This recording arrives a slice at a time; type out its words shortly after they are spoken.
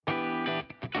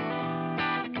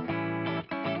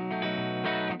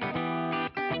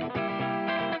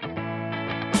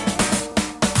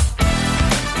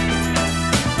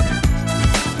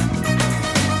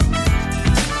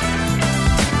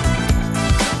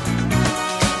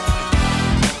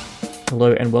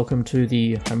Hello and welcome to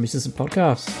the Home Assistant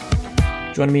Podcast.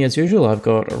 Joining me as usual, I've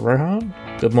got Rohan.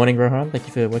 Good morning, Rohan. Thank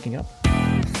you for waking up.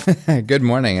 Good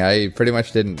morning. I pretty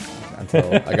much didn't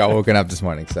until I got woken up this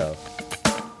morning, so...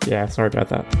 Yeah, sorry about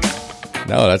that.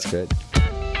 No, that's good.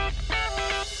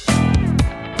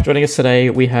 Joining us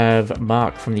today, we have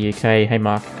Marc from the UK. Hey,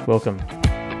 Marc. Welcome.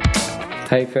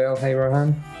 Hey, Phil. Hey,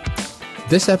 Rohan.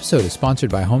 This episode is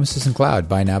sponsored by Home Assistant Cloud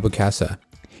by Nabucasa.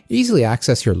 Easily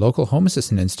access your local Home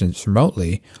Assistant instance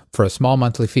remotely for a small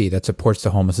monthly fee that supports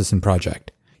the Home Assistant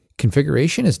project.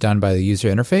 Configuration is done by the user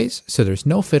interface, so there's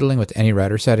no fiddling with any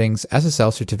router settings,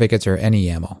 SSL certificates, or any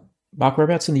YAML. Marc,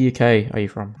 whereabouts in the UK are you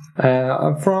from?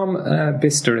 I'm from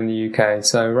Bicester in the UK,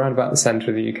 so around about the centre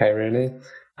of the UK, really.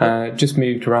 Just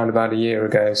moved around about a year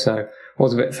ago, so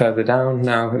was a bit further down,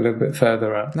 now a little bit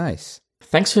further up. Nice.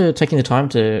 Thanks for taking the time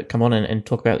to come on and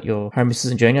talk about your Home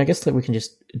Assistant journey. I guess that we can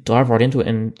just dive right into it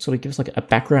and sort of give us like a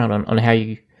background on how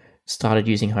you started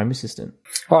using Home Assistant.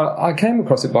 Well, I came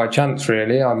across it by chance,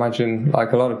 really. I imagine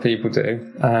like a lot of people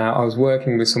do. I was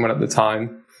working with someone at the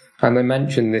time and they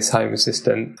mentioned this Home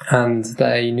Assistant and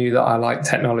they knew that I liked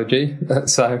technology.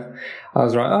 So I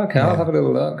was like, okay, I'll have a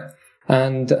little look.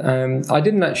 And I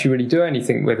didn't actually really do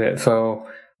anything with it for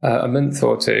a month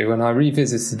or two. When I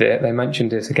revisited it, they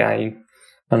mentioned it again.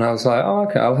 And I was like, oh,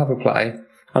 okay, I'll have a play.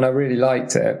 And I really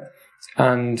liked it.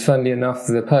 And funnily enough,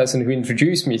 the person who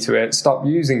introduced me to it stopped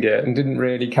using it and didn't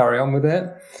really carry on with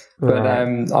it.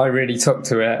 Right. But I really took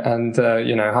to it and,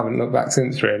 haven't looked back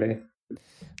since, really.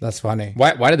 That's funny.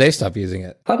 Why did they stop using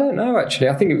it? I don't know, actually.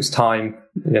 I think it was time,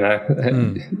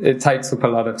 It takes up a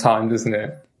lot of time, doesn't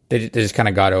it? They just kind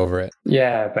of got over it.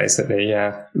 Yeah, basically,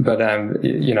 yeah. But,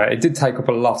 it did take up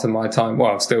a lot of my time.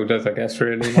 Well, it still does, I guess,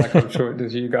 really, like I'm sure it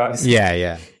does you guys.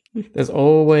 Yeah. There's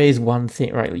always one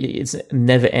thing, right? It's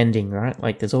never ending, right?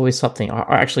 Like there's always something. I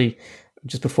actually,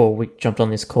 just before we jumped on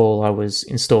this call, I was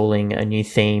installing a new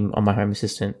theme on my Home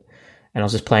Assistant and I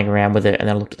was just playing around with it. And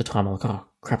then I looked at the time, I'm like, oh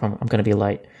crap, I'm going to be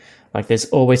late. Like there's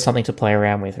always something to play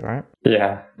around with, right?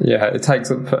 Yeah. It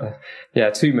takes up,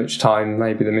 too much time,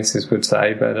 maybe the missus would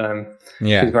say, but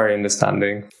she's very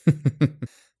understanding.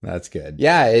 That's good.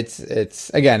 Yeah, it's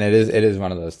again, it is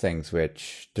one of those things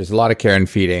which there's a lot of care and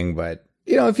feeding, but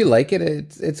if you like it,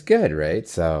 it's good, right?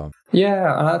 So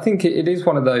yeah, and I think it is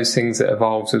one of those things that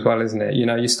evolves as well, isn't it?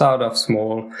 You start off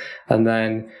small and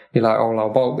then you're like, oh, I'll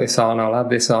bolt this on, I'll add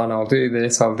this on, I'll do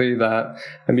this, I'll do that.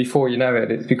 And before you know it,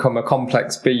 it's become a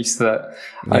complex beast that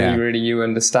only really you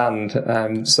understand.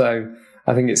 So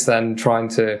I think it's then trying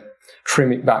to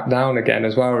trim it back down again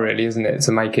as well, really, isn't it?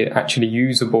 To make it actually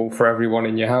usable for everyone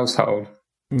in your household.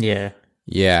 Yeah.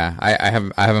 Yeah, I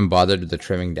haven't bothered with the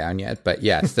trimming down yet, but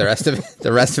yes, the rest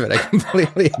of it, I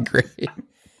completely agree.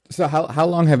 So how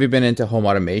long have you been into home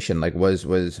automation? Like, was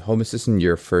Home Assistant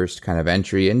your first kind of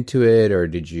entry into it, or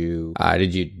did you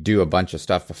do a bunch of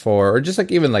stuff before, or just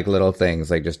like even like little things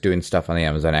like just doing stuff on the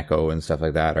Amazon Echo and stuff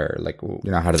like that, or like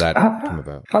how did that come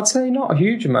about? I'd say not a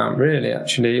huge amount, really.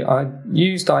 Actually, I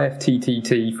used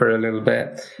IFTTT for a little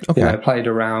bit, played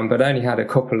around, but only had a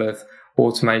couple of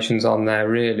automations on there,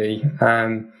 really.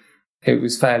 It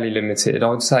was fairly limited. I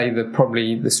would say that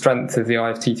probably the strength of the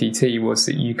IFTTT was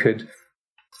that you could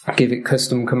give it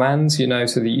custom commands, so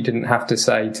that you didn't have to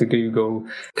say to Google,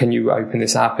 can you open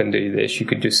this app and do this? You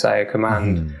could just say a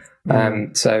command.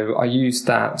 So I used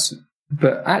that.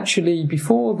 But actually,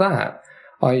 before that,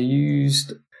 I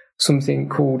used something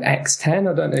called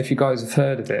X10. I don't know if you guys have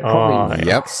heard of it. Probably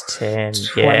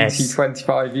X10,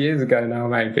 25 years ago now,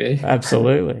 maybe.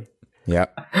 Absolutely.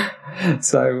 Yep.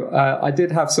 So I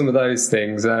did have some of those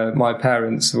things. My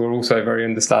parents were also very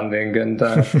understanding, and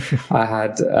I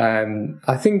had,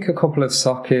 I think, a couple of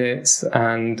sockets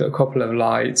and a couple of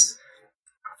lights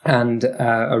and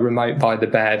a remote by the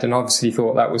bed, and obviously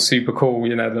thought that was super cool,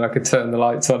 that I could turn the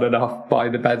lights on and off by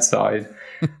the bedside.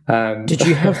 Did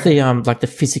you have the like the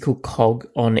physical cog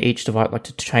on each device, like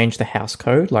to change the house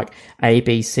code, like A,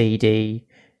 B, C, D?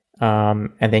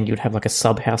 And then you'd have like a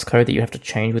sub house code that you have to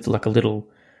change with like a little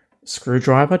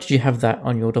screwdriver. Did you have that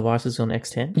on your devices on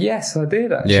X10? Yes, I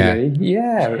did actually.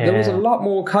 Yeah. There was a lot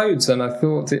more codes than I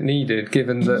thought it needed,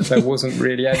 given that there wasn't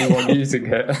really anyone using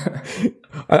it.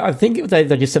 I think they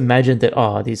just imagined that,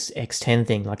 this X10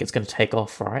 thing, like it's going to take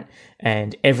off, right?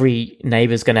 And every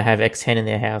neighbor's going to have X10 in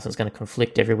their house and it's going to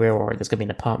conflict everywhere, or there's going to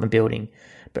be an apartment building.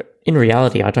 But in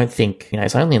reality, I don't think,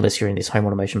 it's only unless you're in this home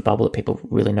automation bubble that people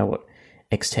really know what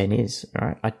X10 is,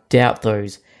 right? I doubt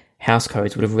those house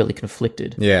codes would have really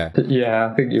conflicted. Yeah,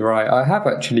 I think you're right. I have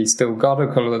actually still got a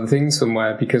couple of things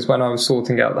somewhere, because when I was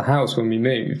sorting out the house when we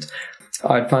moved,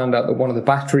 I'd found out that one of the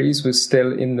batteries was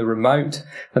still in the remote,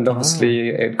 and obviously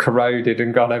it corroded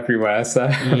and got everywhere. So,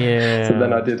 Yeah. so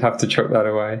then I did have to chuck that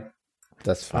away.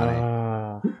 That's funny.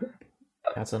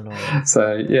 That's annoying.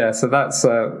 So that's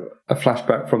a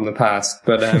flashback from the past.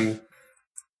 But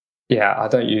yeah, I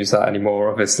don't use that anymore,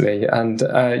 obviously. And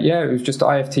it was just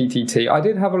IFTTT. I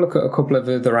did have a look at a couple of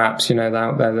other apps,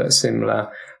 out there that are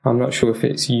similar. I'm not sure if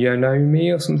it's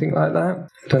Yonomi or something like that.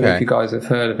 I don't know if you guys have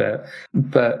heard of it.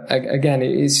 But again,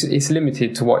 it's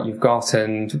limited to what you've got,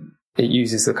 and it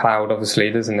uses the cloud, obviously,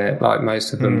 doesn't it? Like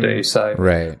most of them do. So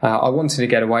I wanted to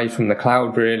get away from the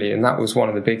cloud, really, and that was one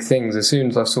of the big things. As soon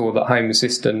as I saw that Home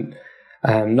Assistant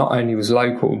not only was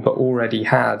local, but already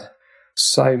had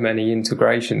so many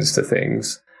integrations to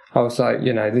things, I was like,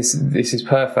 this is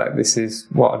perfect. This is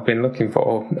what I've been looking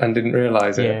for, and didn't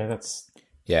realize it. It's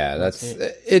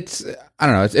I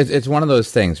don't know. It's one of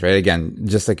those things, right? Again,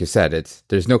 just like you said,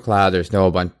 there's no cloud. There's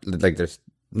no bunch, there's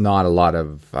not a lot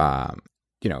of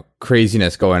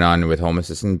craziness going on with Home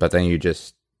Assistant, but then you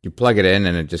plug it in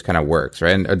and it just kind of works,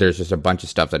 right? And there's just a bunch of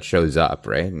stuff that shows up,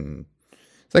 right? And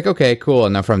it's like, okay, cool.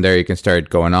 And then from there you can start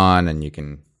going on and you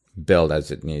can build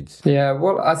as it needs. Yeah,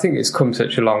 well, I think it's come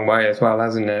such a long way as well,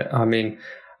 hasn't it? I mean,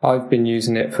 I've been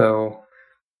using it for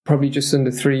probably just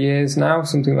under 3 years now,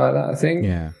 something like that, I think.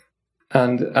 Yeah.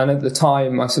 And at the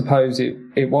time, I suppose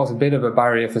it was a bit of a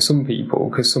barrier for some people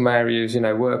because some areas,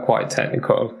 were quite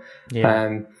technical.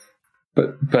 Yeah.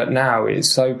 But now it's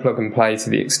so plug and play to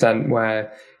the extent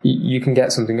where you can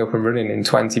get something up and running in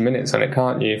 20 minutes on it,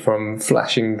 can't you? From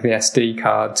flashing the SD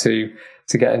card to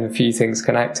getting a few things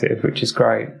connected, which is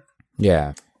great.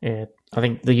 Yeah. Yeah. I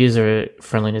think the user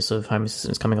friendliness of Home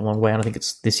Assistant is coming a long way, and I think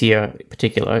it's this year in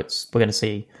particular, we're going to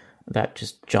see that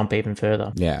just jump even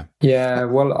further. Yeah. Yeah,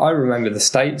 well, I remember the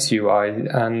States UI,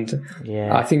 and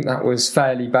I think that was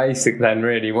fairly basic then,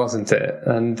 really, wasn't it?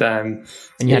 And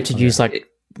you had to use,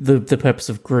 the purpose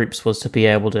of groups was to be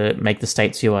able to make the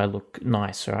States UI look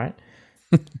nice, right?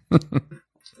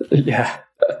 Yeah.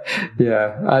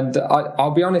 Yeah, and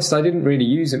I'll be honest, I didn't really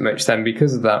use it much then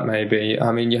because of that, maybe.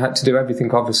 I mean, you had to do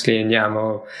everything, obviously, in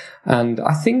YAML. And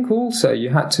I think also you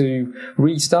had to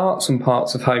restart some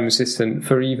parts of Home Assistant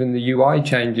for even the UI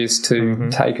changes to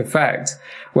take effect.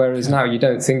 Whereas now you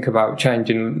don't think about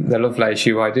changing the Lovelace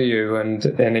UI, do you? And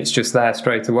it's just there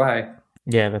straight away.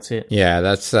 Yeah, that's it. Yeah,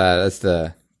 that's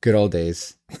the good old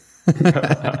days.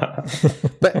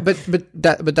 but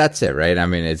that's it, right? I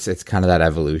mean, it's kind of that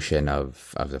evolution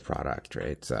of the product,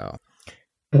 right?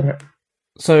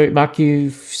 So Mark,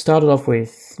 you've started off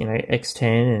with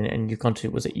X10 and you've gone to,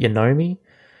 was it Yonomi?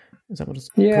 Is that what it's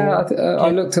called? I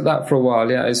looked at that for a while.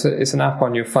 Yeah, it's an app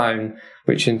on your phone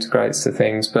which integrates to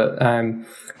things, but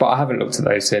I haven't looked at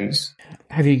those since.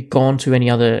 Have you moved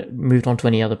on to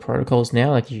any other protocols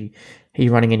now? Like are you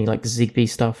running any Zigbee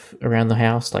stuff around the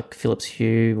house, like Philips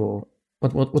Hue, or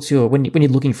what's your when you're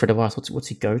looking for a device?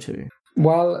 What's your go-to?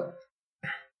 Well,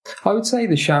 I would say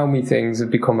the Xiaomi things have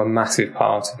become a massive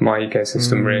part of my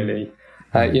ecosystem. Really,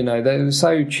 they were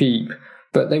so cheap,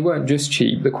 but they weren't just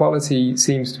cheap. The quality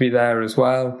seems to be there as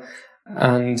well,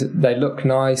 and they look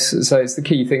nice. So it's the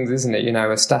key things, isn't it?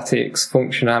 Aesthetics,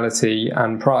 functionality,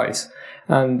 and price,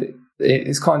 and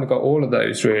it's kind of got all of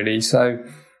those really. So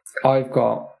I've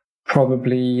got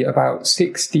probably about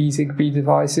 60 Zigbee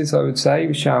devices, I would say,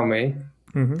 with Xiaomi.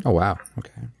 Mm-hmm. Oh, wow.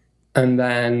 Okay. And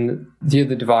then the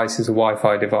other devices are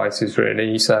Wi-Fi devices,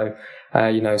 really. So,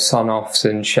 Sonoffs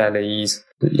and Shellys.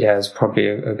 Yeah, there's probably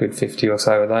a good 50 or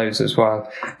so of those as well.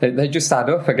 They just add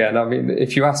up again. I mean,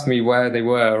 if you asked me where they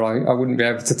were, I wouldn't be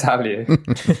able to tell you.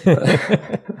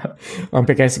 I'm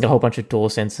guessing a whole bunch of door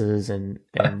sensors and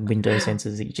window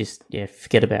sensors that you just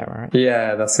forget about, right?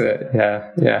 Yeah, that's it.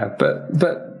 Yeah. But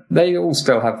they all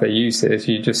still have their uses.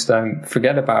 You just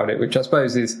forget about it, which I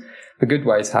suppose is a good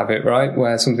way to have it, right?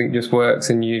 Where something just works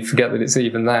and you forget that it's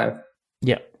even there.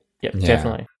 Yep,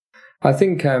 definitely. I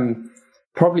think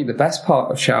probably the best part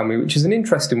of Xiaomi, which is an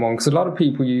interesting one, because a lot of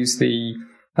people use the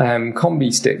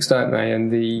Combi sticks, don't they?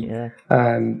 And the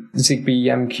Zigbee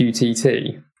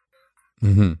MQTT.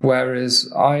 Mm-hmm. Whereas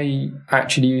I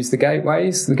actually use the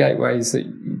gateways that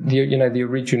the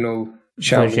original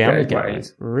Xiaomi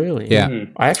gateways. Really? Yeah.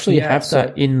 Mm-hmm. I actually have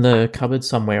that in the cupboard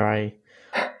somewhere.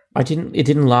 It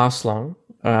didn't last long.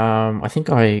 I think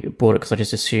I bought it because I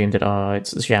just assumed that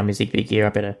it's the Xiaomi Zigbee gear. I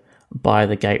better buy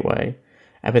the gateway.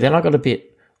 But then I got a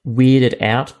bit weirded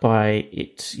out by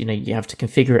it. You have to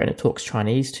configure it and it talks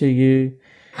Chinese to you.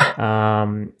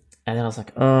 And then I was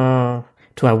like,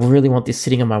 do I really want this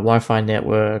sitting on my Wi-Fi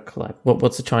network? Like,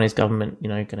 what's the Chinese government,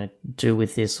 going to do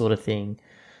with this sort of thing?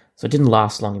 So it didn't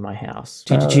last long in my house.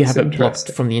 Did you have it blocked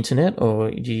interesting. from the internet,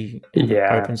 or did you have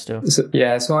it open still?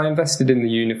 So I invested in the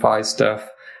Unify stuff,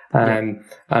 and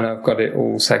I've got it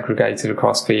all segregated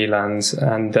across VLANs,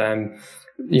 and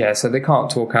so they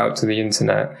can't talk out to the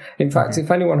internet. In fact,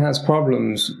 if anyone has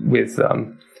problems with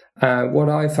them, what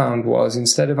I found was,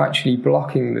 instead of actually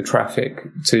blocking the traffic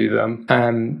to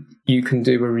them, you can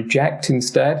do a reject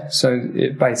instead. So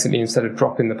it basically, instead of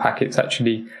dropping the packets,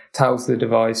 actually tells the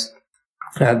device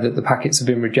that the packets have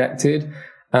been rejected.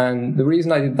 And the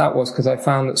reason I did that was because I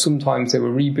found that sometimes they were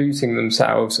rebooting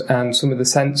themselves and some of the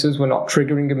sensors were not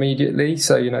triggering immediately.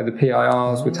 So, the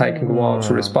PIRs were taking a while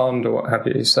to respond or what have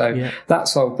you. So that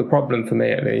solved the problem for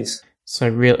me, at least. So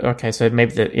so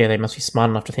maybe they must be smart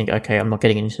enough to think, okay, I'm not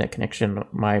getting an internet connection.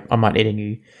 I might need a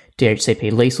new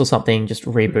DHCP lease or something. Just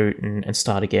reboot and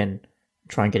start again.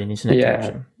 Try and get an internet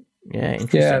connection. Yeah,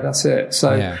 interesting. Yeah, that's it.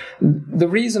 So the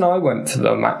reason I went for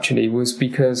them actually was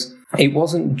because it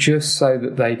wasn't just so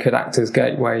that they could act as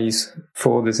gateways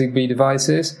for the Zigbee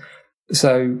devices.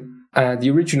 So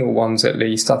the original ones, at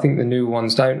least, I think the new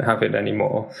ones don't have it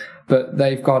anymore, but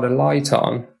they've got a light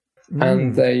on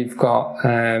and they've got,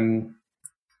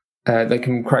 they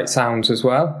can create sounds as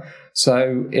well.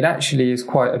 So it actually is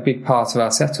quite a big part of our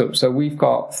setup. So we've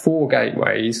got 4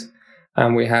 gateways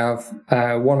and we have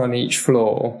one on each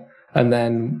floor, and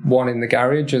then one in the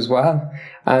garage as well.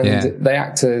 And they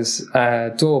act as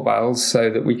doorbells so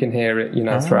that we can hear it,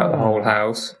 throughout the whole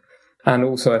house. And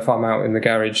also, if I'm out in the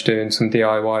garage doing some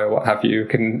DIY or what have you,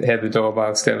 can hear the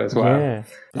doorbell still as well. Yeah,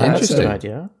 interesting. That's a good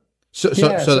idea. So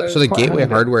the gateway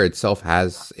hardware itself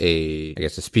has a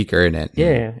speaker in it.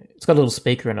 Yeah, it's got a little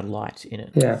speaker and a light in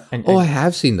it. Yeah. I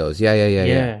have seen those. Yeah.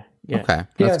 Okay.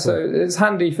 That's cool. So it's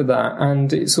handy for that,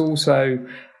 and it's also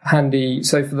handy.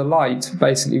 So for the light,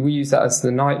 basically, we use that as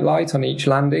the night light on each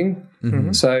landing.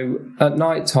 Mm-hmm. So at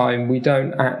night time, we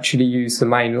don't actually use the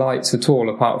main lights at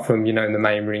all, apart from, in the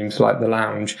main rooms like the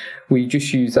lounge. We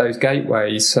just use those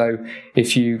gateways. So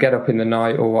if you get up in the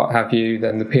night or what have you,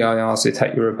 then the PIRs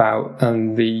detect you're about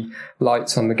and the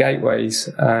lights on the gateways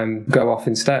go off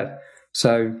instead.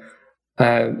 So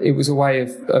it was a way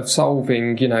of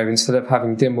solving, instead of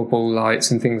having dimmable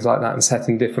lights and things like that and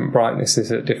setting different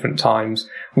brightnesses at different times,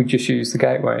 we just use the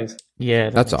gateways. Yeah,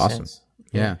 that's awesome. Sense.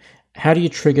 Yeah. How do you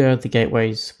trigger the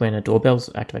gateways when a doorbell's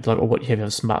activated? Like, or what, have you have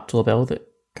a smart doorbell that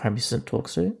Home Assistant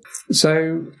talks to?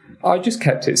 So I just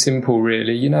kept it simple,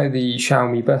 really. The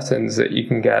Xiaomi buttons that you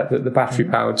can get, the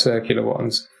battery-powered circular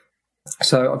ones.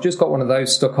 So I've just got one of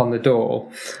those stuck on the door,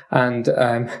 and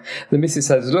the missus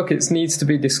says, look, it needs to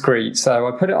be discreet. So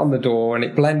I put it on the door and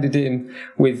it blended in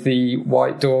with the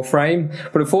white door frame.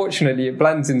 But unfortunately, it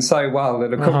blends in so well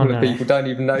that a couple of people don't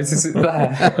even notice it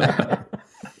there.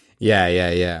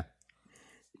 Yeah.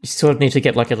 You sort of need to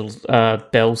get like a little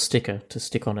bell sticker to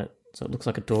stick on it so it looks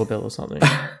like a doorbell or something.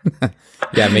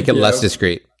 Yeah, make it less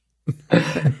discreet.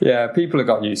 Yeah, people have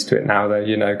got used to it now, though,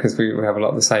 because we have a lot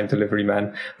of the same delivery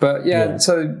men. But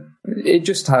so it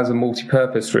just has a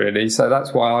multi-purpose, really. So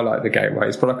that's why I like the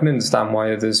gateways. But I can understand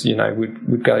why others,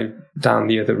 would go down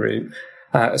the other route,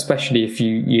 especially if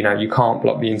you can't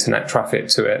block the internet traffic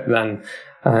to it. Then,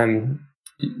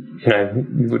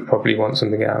 you would probably want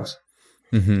something else.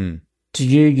 Mm-hmm. Do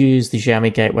you use the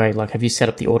Xiaomi gateway? Like, have you set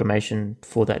up the automation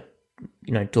for that,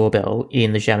 doorbell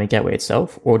in the Xiaomi gateway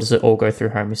itself, or does it all go through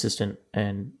Home Assistant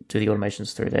and do the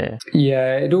automations through there?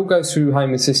 Yeah, it all goes through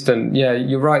Home Assistant. Yeah,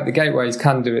 you're right. The gateways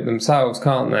can do it themselves,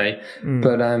 can't they?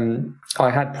 But I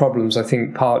had problems, I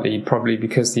think, probably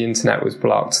because the internet was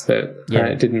blocked, that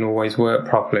it didn't always work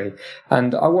properly.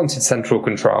 And I wanted central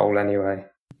control anyway.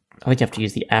 I think you have to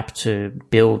use the app to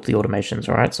build the automations,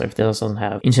 right? So if this doesn't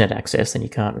have internet access, then you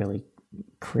can't really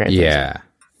create those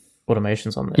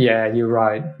automations on there. Yeah, you're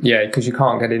right. Yeah, because you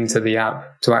can't get into the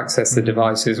app to access the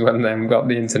devices when they've got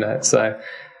the internet. So,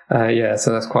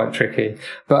 so that's quite tricky.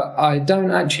 But I don't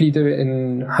actually do it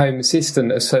in Home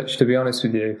Assistant as such, to be honest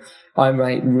with you. I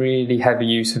make really heavy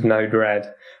use of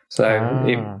Node-RED. So so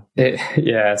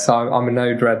I'm a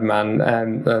Node-RED man,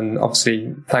 and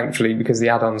obviously, thankfully, because the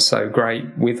add-on's so great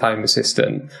with Home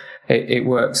Assistant, it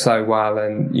works so well,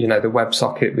 and the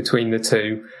WebSocket between the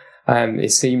two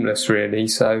is seamless, really.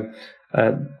 So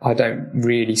I don't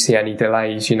really see any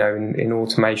delays, in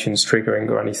automations triggering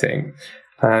or anything.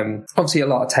 Obviously, a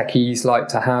lot of techies like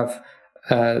to have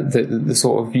the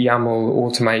sort of YAML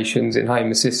automations in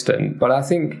Home Assistant. But I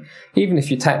think even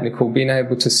if you're technical, being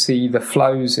able to see the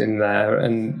flows in there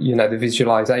and, the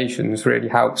visualizations really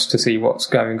helps to see what's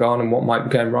going on and what might be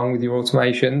going wrong with your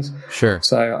automations. Sure.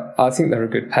 So I think they're a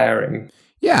good pairing.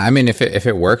 Yeah, I mean, if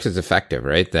it works, it's effective,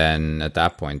 right? Then at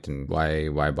that point, then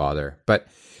why bother? But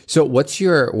so what's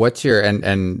your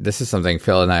and this is something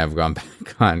Phil and I have gone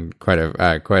back on quite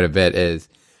a bit, is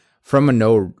from a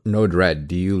Node-RED.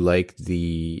 Do you like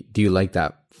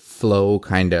that flow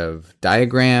kind of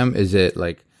diagram? Is it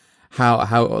like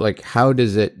how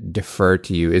does it differ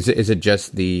to you? Is it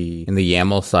just in the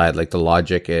YAML side, like the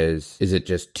logic is it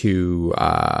just too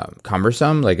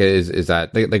cumbersome? Like is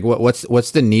that like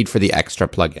what's the need for the extra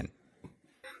plugin?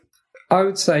 I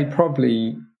would say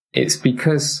probably it's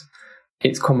because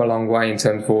it's come a long way in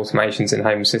terms of automations in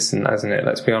Home Assistant, hasn't it?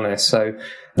 Let's be honest. So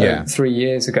 3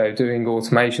 years ago, doing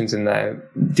automations in there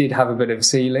did have a bit of a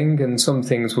ceiling, and some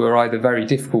things were either very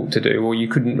difficult to do or you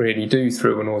couldn't really do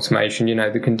through an automation. You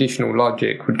know, the conditional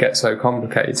logic would get so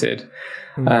complicated.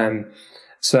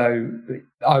 So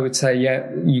I would say,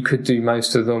 you could do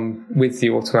most of them with the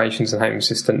automations in Home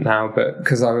Assistant now, but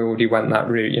because I already went that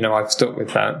route, you know, I've stuck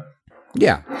with that.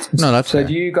 Yeah. No, that's fair.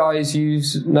 Do you guys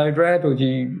use Node-RED, or do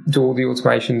you do all the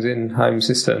automations in Home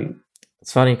Assistant?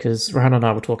 It's funny because Rohan and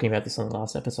I were talking about this on the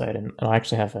last episode, and I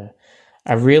actually have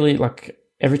a really, like,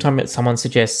 every time that someone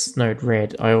suggests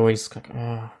Node-RED, I always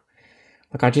I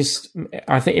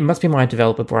think it must be my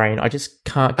developer brain. I just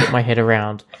can't get my head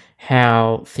around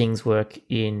how things work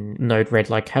in Node-RED,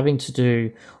 like having to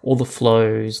do all the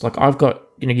flows. Like I've got,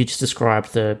 you just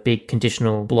described the big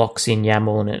conditional blocks in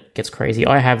YAML and it gets crazy.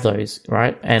 I have those,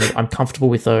 right? And I'm comfortable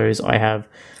with those. I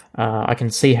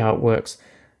can see how it works.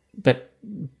 But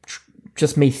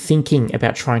just me thinking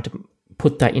about trying to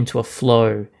put that into a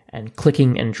flow and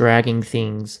clicking and dragging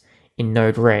things in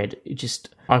Node-RED,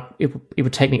 it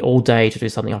would take me all day to do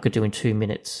something I could do in 2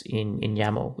 minutes in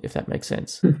YAML, if that makes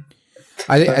sense.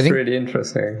 I think really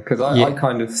interesting, because I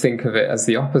kind of think of it as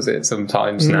the opposite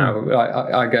sometimes now.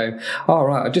 I go, all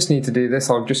right, I just need to do this.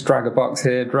 I'll just drag a box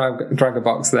here, drag a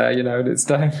box there, and it's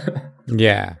done.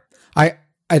 Yeah.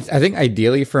 I think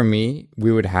ideally for me,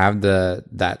 we would have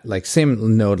that like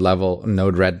same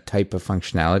Node-RED type of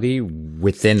functionality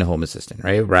within Home Assistant,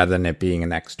 right? Rather than it being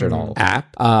an external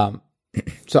app.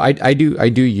 So I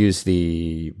do use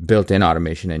the built-in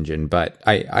automation engine, but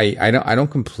I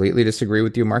don't completely disagree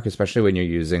with you, Mark, especially when you're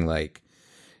using like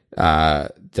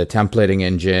the templating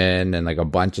engine and like a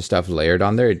bunch of stuff layered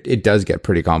on there. It does get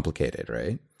pretty complicated,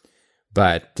 right?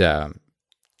 But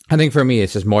I think for me,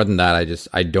 it's just more than that.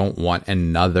 I don't want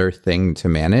another thing to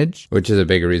manage, which is a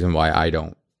big reason why I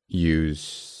don't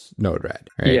use Node-RED.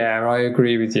 Right? Yeah, I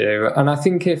agree with you. And I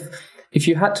think if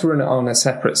you had to run it on a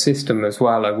separate system as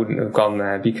well, I wouldn't have gone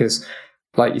there, because,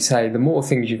 like you say, the more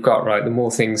things you've got, right, the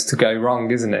more things to go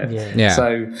wrong, isn't it? Yeah.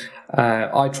 So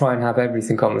I try and have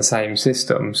everything on the same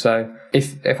system. So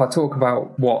if I talk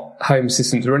about what Home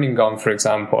Assistant's running on, for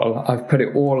example, I've put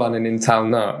it all on an Intel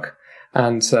NUC.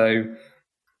 And so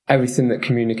everything that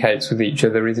communicates with each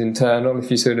other is internal, if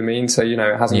you see what I mean. So, it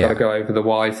hasn't got to go over the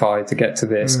Wi-Fi to get to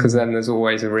this, because then there's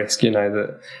always a risk,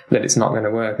 that it's not going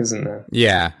to work, isn't there?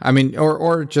 Yeah. I mean,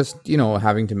 or just,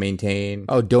 having to maintain,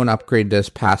 don't upgrade this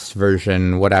past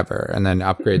version, whatever, and then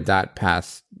upgrade that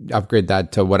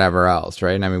to whatever else,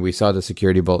 right? And I mean, we saw the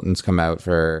security bulletins come out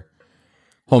for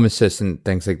Home Assistant,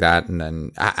 things like that, and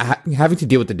then having to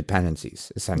deal with the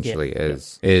dependencies, essentially,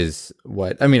 is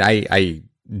what, I mean, I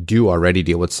do already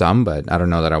deal with some, but I don't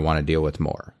know that I want to deal with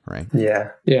more, right?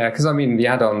 Yeah, because I mean, the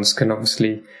add-ons can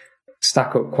obviously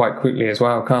stack up quite quickly as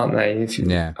well, can't they?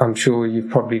 I'm sure you've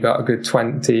probably got a good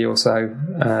 20 or so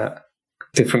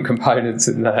different components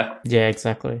in there. Yeah,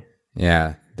 exactly.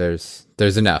 Yeah, there's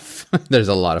enough. There's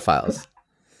a lot of files.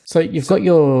 So you've got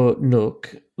your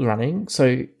NUC running.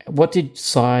 So what did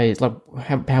size, like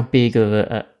how big of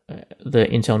the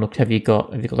Intel NUC have you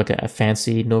got? Have you got like a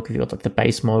fancy NUC? Have you got like the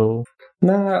base model?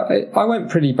 No, I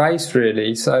went pretty base,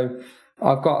 really. So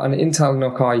I've got an Intel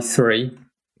NUC i3,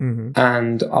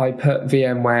 and I put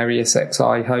VMware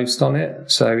ESXi host on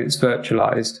it, so it's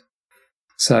virtualized.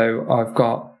 So I've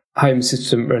got Home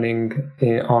Assistant running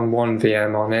on one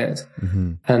VM on it,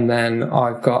 and then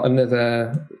I've got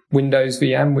another Windows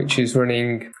VM, which is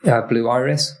running Blue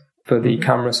Iris for the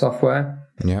camera software.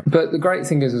 Yeah. But the great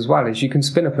thing is, as well, is you can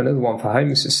spin up another one for Home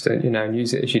Assistant, and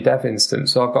use it as your dev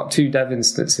instance. So I've got 2 dev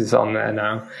instances on there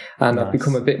now, and I've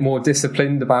become a bit more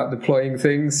disciplined about deploying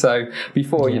things. So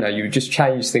before, you would just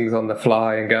change things on the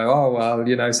fly and go, oh,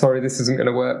 well, sorry, this isn't going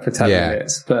to work for 10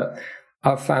 minutes. But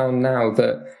I've found now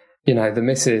that, the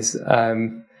missus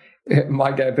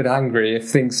might get a bit angry if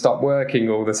things stop working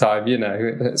all the time,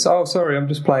 It's, oh, sorry, I'm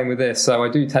just playing with this. So I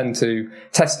do tend to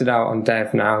test it out on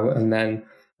dev now, and then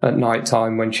at night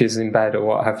time when she's in bed or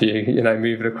what have you,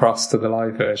 move it across to the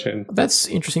live version. That's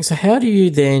interesting. So how do you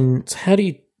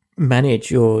manage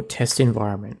your test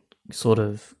environment? sort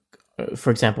of,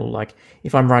 for example, like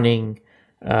if I'm running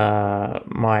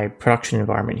my production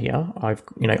environment here,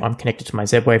 I'm connected to my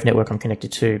Z-Wave network, I'm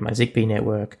connected to my Zigbee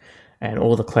network, and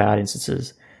all the cloud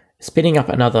instances. Spinning up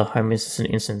another Home Assistant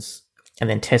instance and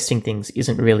then testing things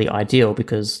isn't really ideal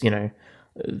because the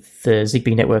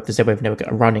Zigbee network, the Z-Wave network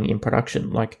are running in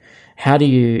production. Like, how do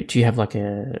you have like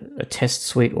a test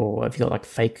suite, or have you got like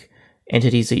fake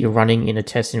entities that you're running in a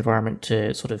test environment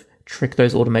to sort of trick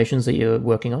those automations that you're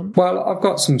working on? Well, I've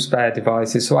got some spare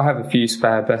devices, so I have a few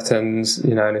spare buttons,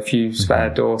 and a few spare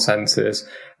door sensors,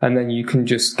 and then you can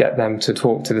just get them to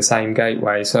talk to the same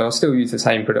gateway. So I'll still use the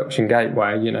same production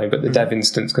gateway, but the dev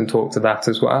instance can talk to that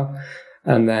as well.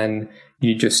 And then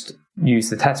you just use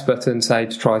the test button, say,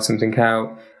 to try something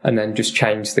out, and then just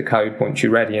change the code once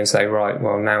you're ready and say, right,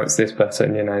 well, now it's this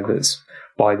button, that's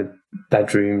by the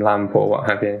bedroom lamp or what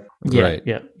have you. Yeah, Right.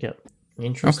 yeah.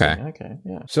 Interesting. Okay.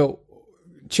 Yeah. So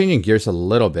changing gears a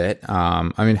little bit,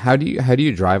 how do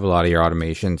you drive a lot of your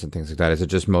automations and things like that? Is it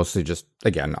just mostly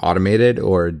again, automated,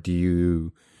 or do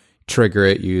you trigger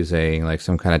it using like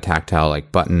some kind of tactile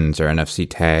like buttons or NFC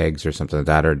tags or something like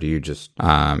that, or do you just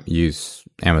use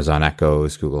Amazon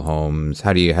Echoes, Google Homes?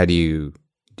 How do you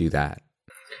do that?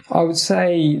 I would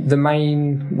say the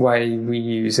main way we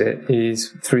use it is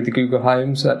through the Google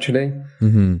Homes, actually.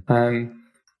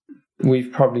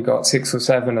 We've probably got 6 or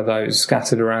 7 of those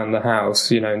scattered around the house,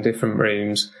 in different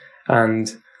rooms.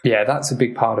 And yeah, that's a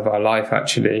big part of our life,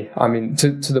 actually. I mean,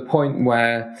 to the point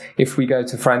where if we go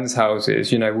to friends'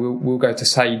 houses, we'll go to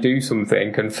say do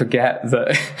something and forget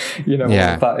that,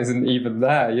 that isn't even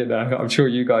there. I'm sure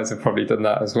you guys have probably done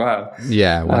that as well.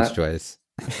 Yeah, once, twice.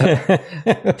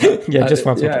 Yeah, just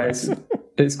once or twice.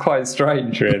 It's quite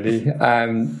strange, really.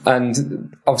 And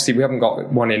obviously we haven't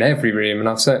got one in every room, and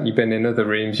I've certainly been in other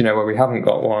rooms, where we haven't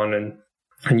got one,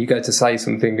 and you go to say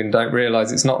something and don't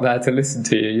realise it's not there to listen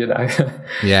to you,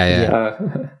 Yeah.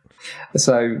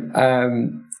 So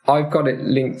I've got it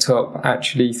linked up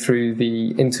actually through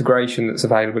the integration that's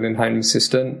available in Home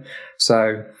Assistant.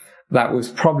 So that was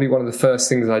probably one of the first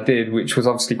things I did, which was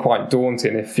obviously quite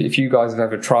daunting. If you guys have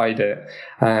ever tried it,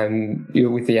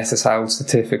 with the SSL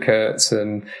certificates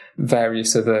and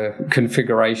various other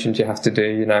configurations you have to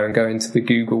do, and go into the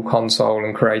Google console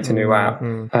and create a new app.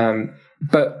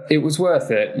 But it was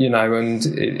worth it, and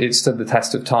it stood the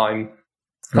test of time.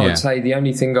 I would say the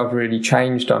only thing I've really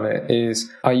changed on it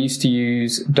is I used to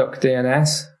use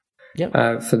DuckDNS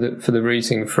for the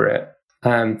routing for it.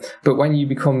 But when you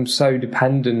become so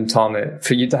dependent on it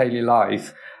for your daily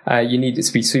life, you need it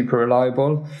to be super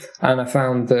reliable. And I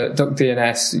found that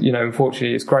DuckDNS,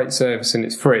 unfortunately, it's great service and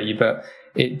it's free, but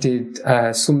it did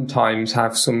sometimes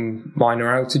have some minor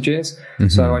outages.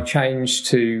 So I changed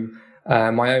to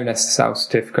my own SSL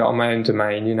certificate on my own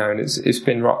domain, and it's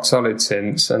been rock solid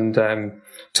since. And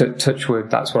touch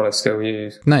wood, that's what I still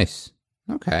use. Nice.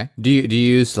 Okay. Do you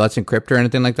use Let's Encrypt or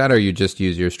anything like that, or you just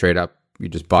use your straight up? You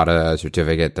just bought a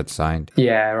certificate that's signed?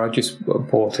 Yeah, I just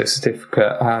bought a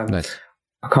certificate. Nice.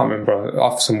 I can't remember,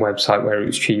 off some website where it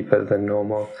was cheaper than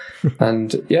normal.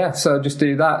 And so I just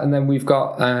do that. And then we've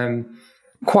got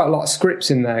quite a lot of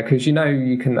scripts in there because,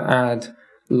 you can add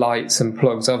lights and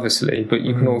plugs, obviously, but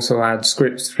you can also add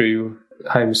scripts through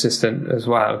Home Assistant as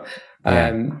well.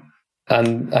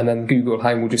 And then Google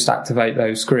Home will just activate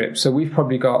those scripts. So we've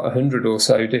probably got 100 or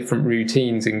so different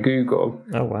routines in Google.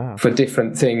 Oh, wow. For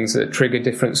different things that trigger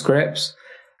different scripts.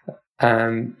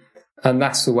 And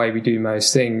that's the way we do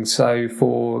most things. So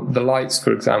for the lights,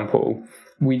 for example,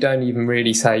 we don't even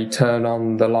really say turn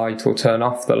on the light or turn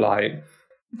off the light.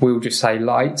 We'll just say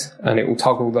light and it will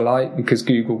toggle the light because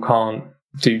Google can't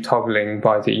do toggling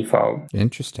by default.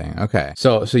 Interesting. Okay.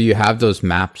 So you have those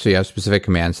mapped. So you have specific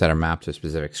commands that are mapped to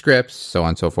specific scripts, so on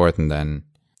and so forth. And then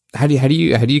how do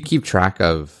you keep track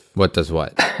of what does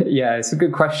what? Yeah, it's a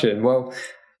good question. Well,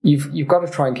 you've got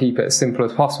to try and keep it as simple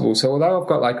as possible. So although I've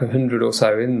got like 100 or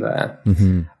so in there,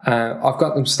 I've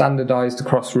got them standardized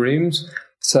across rooms.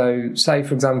 So say,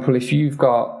 for example, if you've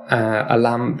got a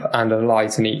lamp and a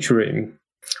light in each room,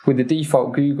 with the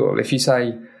default Google, if you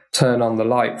say turn on the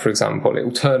light, for example, it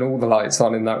will turn all the lights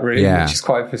on in that room, which is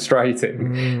quite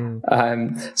frustrating.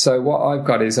 So what I've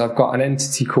got is I've got an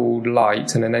entity called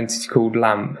light and an entity called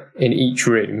lamp in each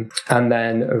room, and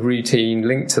then a routine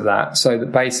linked to that, so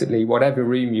that basically whatever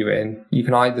room you're in, you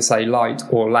can either say light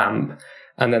or lamp,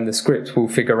 and then the script will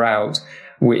figure out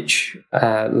which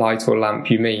light or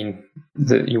lamp you mean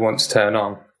that you want to turn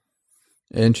on.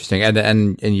 Interesting.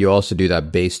 And you also do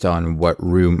that based on what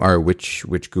room or which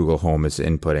Google Home is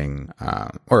inputting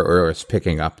or is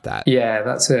picking up that. Yeah,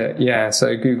 that's it. Yeah,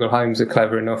 so Google Homes are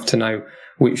clever enough to know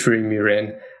which room you're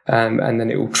in, and then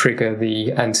it will trigger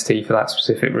the entity for that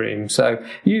specific room. So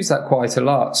I use that quite a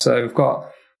lot. So I've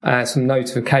got some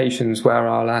notifications where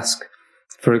I'll ask,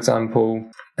 for example,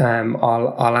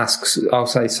 I'll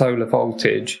say solar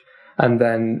voltage, and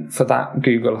then for that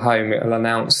Google Home, it'll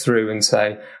announce through and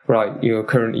say, right, you're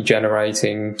currently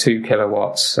generating 2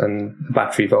 kilowatts and the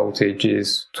battery voltage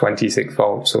is 26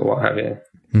 volts or what have you.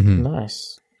 Mm-hmm.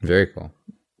 Nice. Very cool.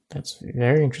 That's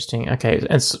very interesting. Okay.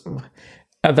 And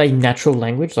are they natural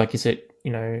language? Like, is it,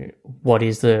 what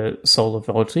is the solar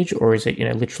voltage? Or is it,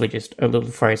 literally just a little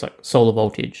phrase like solar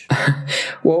voltage?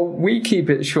 Well, we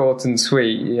keep it short and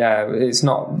sweet. Yeah, it's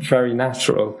not very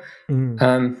natural.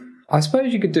 I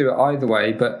suppose you could do it either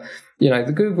way, but, the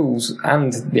Googles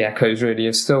and the Echoes really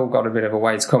have still got a bit of a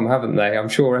way to come, haven't they? I'm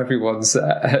sure everyone's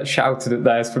shouted at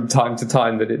theirs from time to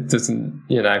time that it doesn't,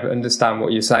 understand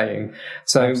what you're saying.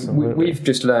 So we've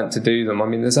just learnt to do them. I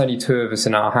mean, there's only 2 of us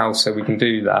in our house, so we can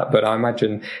do that. But I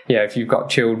imagine, if you've got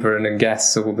children and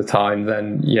guests all the time,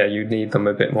 then, you need them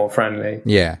a bit more friendly.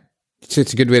 Yeah. So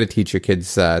it's a good way to teach your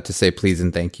kids to say please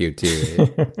and thank you,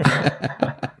 too.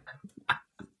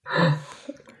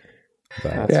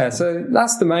 So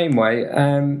that's the main way.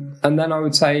 And then I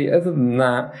would say, other than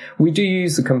that, we do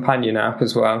use the companion app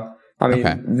as well. I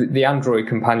mean, the Android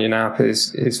companion app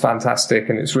is fantastic,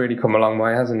 and it's really come a long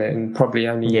way, hasn't it? In probably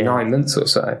only 9 months or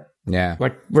so. Yeah.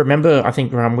 Like, remember, I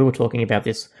think, we were talking about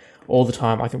this all the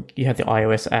time. I think you had the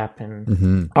iOS app,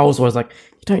 and I was always like,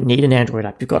 you don't need an Android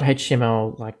app. You've got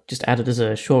HTML, like, just add it as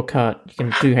a shortcut. You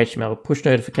can do HTML, push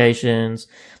notifications.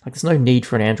 Like, there's no need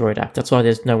for an Android app. That's why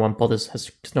no one's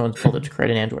bothered to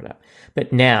create an Android app.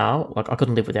 But now, like, I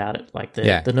couldn't live without it. Like,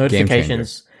 the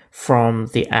notifications from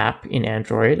the app in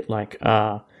Android,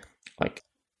 are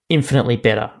infinitely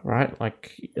better, right?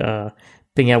 Like,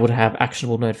 being able to have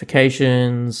actionable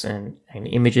notifications and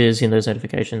images in those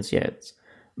notifications, it's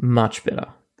much better.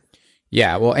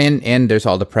 Yeah, well, and there's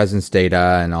all the presence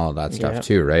data and all of that stuff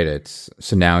too, right?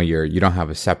 So now you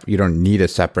don't need a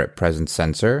separate presence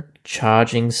sensor.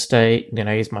 Charging state,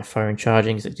 is my phone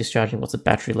charging? Is it discharging? What's the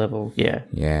battery level? Yeah,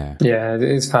 it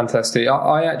is fantastic.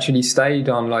 I actually stayed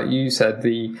on, like you said,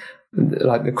 the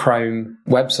Chrome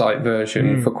website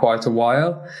version for quite a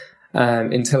while.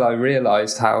 Until I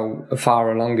realised how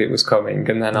far along it was coming,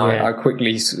 and then I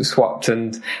quickly swapped,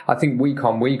 and I think week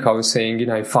on week I was seeing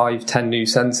 5-10 new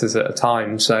sensors at a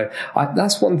time. So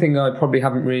that's one thing I probably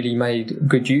haven't really made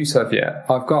good use of yet.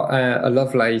 I've got a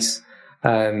Lovelace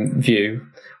view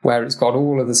where it's got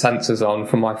all of the sensors on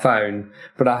for my phone,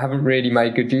 but I haven't really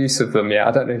made good use of them yet.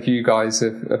 I don't know if you guys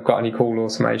have got any cool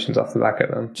automations off the back of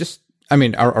them.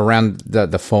 Around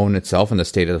the phone itself and the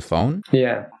state of the phone.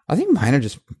 Yeah. I think mine are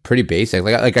just pretty basic.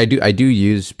 Like I do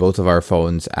use both of our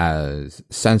phones as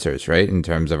sensors, right? In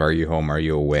terms of are you home, are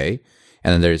you away?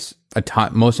 And then there's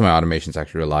most of my automations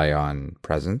actually rely on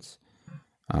presence.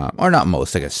 Or not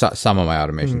most, I guess some of my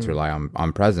automations rely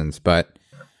on presence, but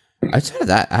outside of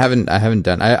that, I haven't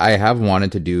done. I have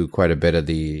wanted to do quite a bit of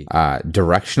the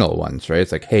directional ones, right?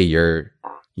 It's like, hey,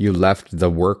 you left the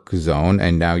work zone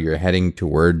and now you're heading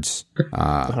towards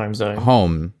the home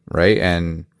zone, right?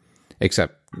 And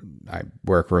except I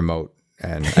work remote,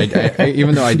 and I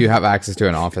even though I do have access to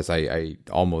an office, I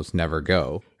almost never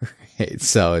go. Right?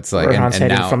 So it's like, Rohan's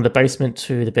heading now from the basement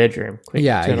to the bedroom. Quick,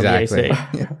 exactly.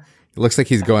 It looks like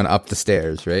he's going up the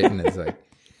stairs, right? And it's like,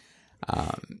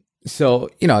 so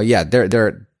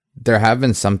there have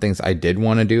been some things I did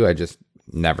want to do, I just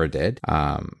never did.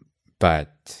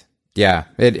 But yeah,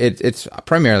 it's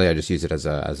primarily I just use it as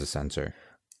a sensor.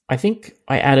 I think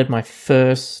I added my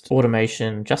first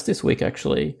automation just this week,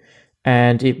 actually,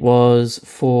 and it was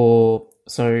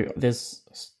there's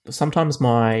sometimes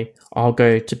I'll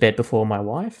go to bed before my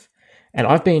wife, and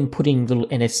I've been putting little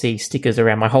NFC stickers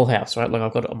around my whole house, right? Like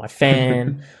I've got it on my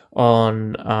fan,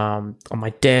 on my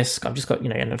desk. I've just got,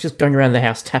 and I'm just going around the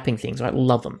house tapping things. I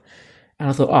love them. And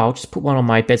I thought, I'll just put one on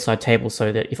my bedside table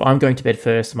so that if I'm going to bed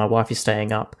first and my wife is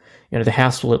staying up, the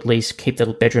house will at least keep the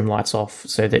bedroom lights off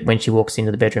so that when she walks into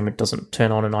the bedroom, it doesn't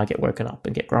turn on and I get woken up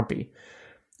and get grumpy.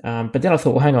 But then I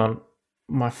thought, well, hang on,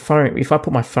 my phone, if I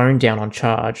put my phone down on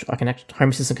charge, Home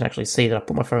Assistant can actually see that I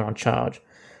put my phone on charge.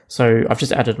 So I've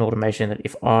just added an automation that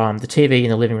if the TV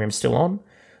in the living room is still on,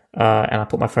 and I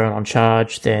put my phone on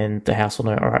charge, then the house will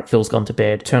know, all right, Phil's gone to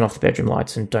bed, turn off the bedroom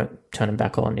lights and don't turn them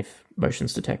back on if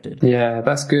motion's detected. Yeah,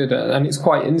 that's good. And it's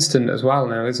quite instant as well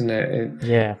now, isn't it?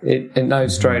 It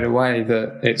knows straight away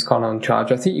that it's gone on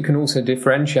charge. I think you can also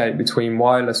differentiate between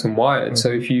wireless and wired. So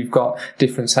if you've got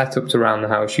different setups around the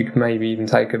house, you can maybe even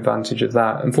take advantage of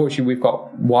that. Unfortunately, we've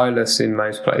got wireless in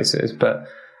most places, but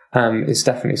it's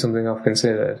definitely something I've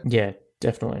considered. Yeah,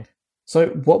 definitely. So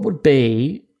what would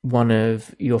be one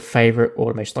of your favorite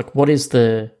automation? Like, what is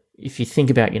if you think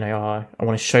about, I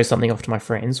want to show something off to my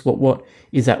friends, what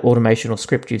is that automation or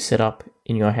script you set up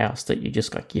in your house that you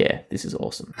just like, yeah, this is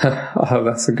awesome? Oh,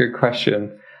 that's a good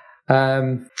question.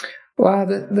 Well,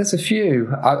 there's a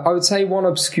few. I would say one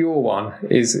obscure one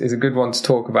is a good one to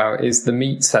talk about, is the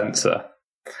meat sensor.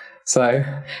 So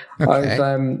okay.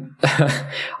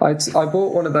 I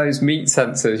bought one of those meat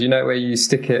sensors, where you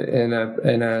stick it in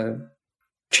a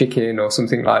chicken or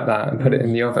something like that and put it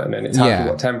in the oven and it tells you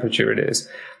what temperature it is.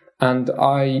 And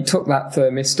I took that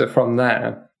thermistor from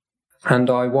there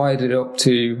and I wired it up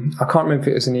to, I can't remember if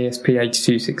it was an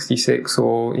ESP8266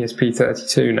 or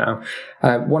ESP32 now,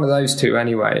 one of those two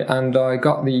anyway. And I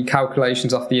got the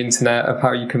calculations off the internet of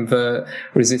how you convert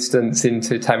resistance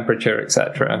into temperature,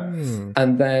 etc.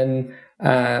 And then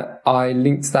I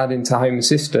linked that into Home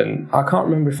Assistant. I can't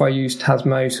remember if I used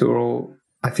Tasmotor or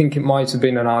I think it might have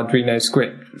been an Arduino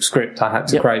script I had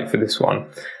to create for this one.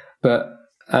 But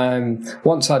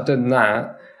once I'd done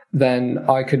that, then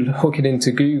I could hook it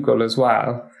into Google as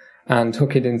well and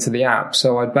hook it into the app.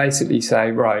 So I'd basically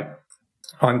say, right,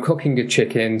 I'm cooking a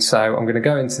chicken, so I'm going to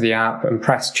go into the app and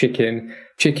press chicken.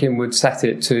 Chicken would set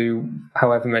it to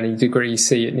however many degrees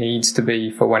C it needs to be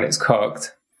for when it's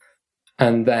cooked.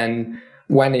 And then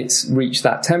when it's reached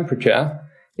that temperature,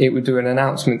 it would do an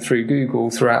announcement through Google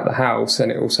throughout the house and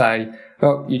it will say,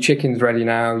 oh, your chicken's ready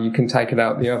now, you can take it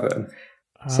out the oven.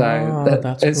 So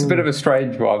it's cool. A bit of a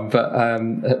strange one, but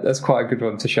that's quite a good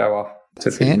one to show off to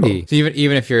people. Handy. So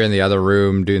even if you're in the other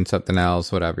room doing something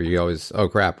else, whatever, you always, oh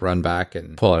crap, run back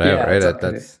and pull it out, right?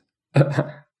 Exactly.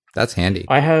 That's handy.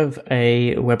 I have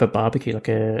a Weber barbecue, like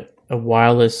a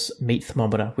wireless meat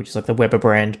thermometer, which is like the Weber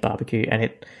brand barbecue, and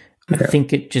I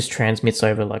think it just transmits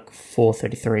over like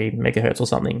 433 megahertz or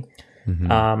something.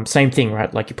 Mm-hmm. Same thing,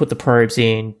 right? Like you put the probes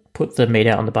in, put the meat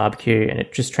out on the barbecue, and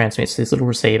it just transmits to this little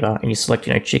receiver, and you select,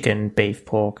 chicken, beef,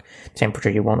 pork,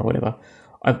 temperature you want or whatever.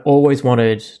 I've always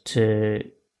wanted to,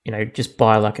 just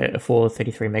buy like a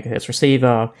 433 megahertz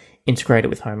receiver, integrate it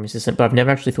with Home Assistant, but I've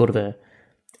never actually thought of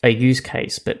a use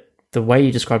case. But the way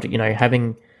you described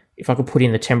it, if I could put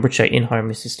in the temperature in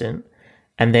Home Assistant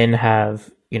and then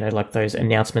have, like those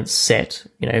announcements set,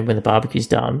 when the barbecue's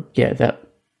done,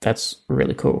 that's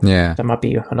really cool. Yeah. That might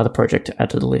be another project to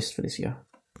add to the list for this year.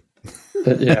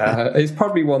 Yeah, it's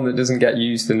probably one that doesn't get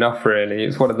used enough, really.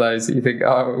 It's one of those that you think,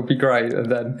 oh, it would be great,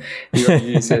 and then you got to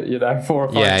use it, 4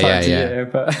 or 5 times a year.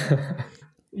 But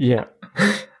yeah.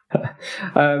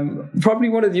 Probably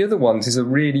one of the other ones is a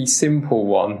really simple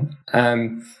one.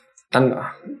 And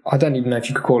I don't even know if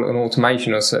you could call it an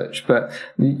automation or such, but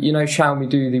Xiaomi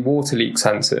do the water leak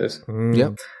sensors.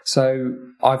 Yep. So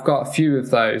I've got a few of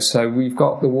those. So we've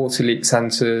got the water leak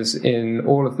sensors in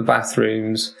all of the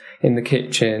bathrooms, in the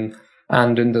kitchen,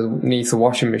 and underneath the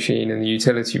washing machine in the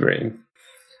utility room.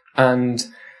 And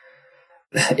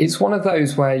it's one of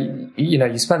those where,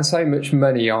 you spend so much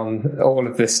money on all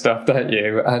of this stuff, don't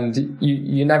you? And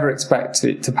you never expect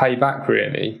it to pay back,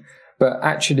 really. But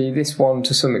actually, this one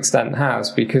to some extent has,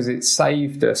 because it's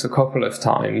saved us a couple of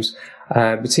times,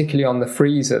 particularly on the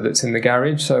freezer that's in the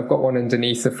garage. So I've got one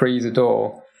underneath the freezer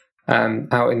door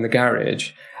out in the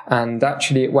garage. And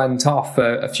actually, it went off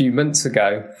a few months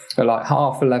ago at like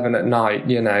 11:30 at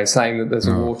night, saying that there's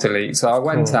a water leak. So I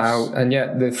went out, and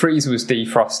yet the freezer was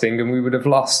defrosting, and we would have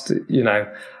lost, a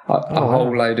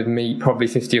whole load of meat, probably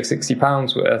 50 or 60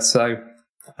 pounds worth. So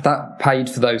that paid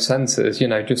for those sensors,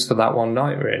 just for that one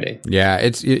night, really. Yeah,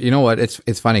 it's you know what?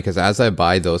 It's funny because as I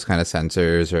buy those kind of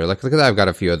sensors, or like I've got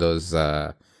a few of those,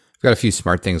 I've got a few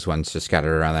smart things ones just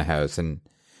scattered around the house, and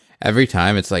every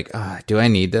time it's like, do I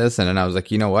need this? And then I was like,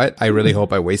 you know what? I really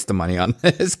hope I waste the money on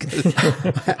this because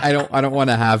I don't want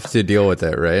to have to deal with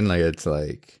it, right? And like it's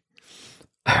like,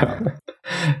 I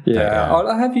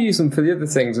have used them for the other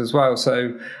things as well.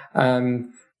 So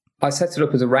I set it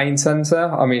up as a rain sensor.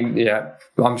 I mean, yeah,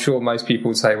 I'm sure most people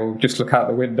would say, well, just look out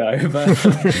the window.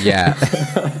 But yeah.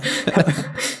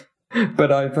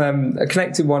 But I've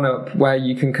connected one up where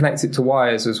you can connect it to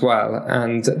wires as well,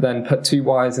 and then put 2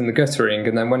 wires in the guttering,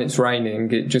 and then when it's raining,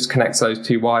 it just connects those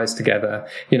 2 wires together,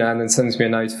 and then sends me a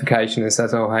notification and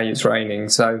says, oh, hey, it's raining.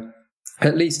 So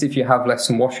at least if you have left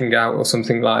some washing out or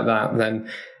something like that, then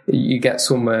you get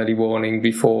some early warning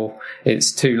before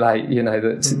it's too late,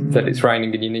 that it's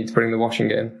raining and you need to bring the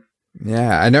washing in.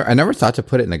 Yeah, I never thought to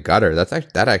put it in the gutter.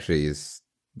 That actually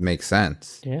makes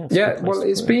sense. Yeah. Well,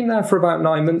 it's been there for about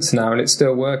 9 months now, and it's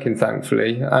still working,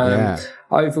 thankfully.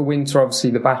 Over winter,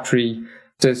 obviously, the battery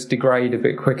does degrade a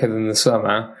bit quicker than the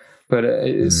summer, but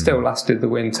it still lasted the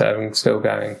winter and still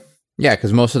going. Yeah,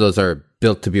 because most of those are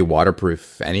built to be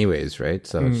waterproof anyways, right?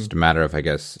 So it's just a matter of, I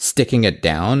guess, sticking it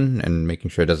down and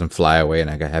making sure it doesn't fly away in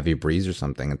like a heavy breeze or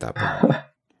something at that point.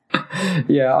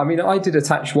 Yeah, I mean, I did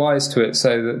attach wires to it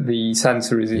so that the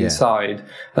sensor is inside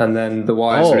and then the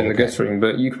wires are in the guttering,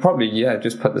 but you could probably,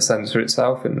 just put the sensor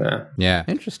itself in there. Yeah,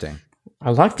 interesting.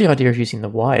 I like the idea of using the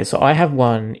wires. So I have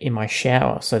one in my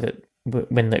shower so that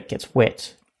when it gets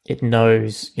wet, it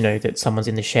knows, that someone's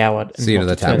in the shower and not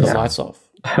to turn the lights off.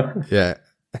 Yeah.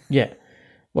 Yeah.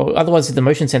 Well, otherwise, the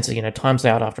motion sensor, times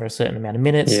out after a certain amount of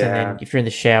minutes. Yeah. And then if you're in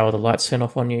the shower, the lights turn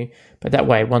off on you. But that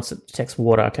way, once it detects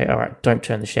water, okay, all right, don't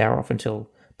turn the shower off until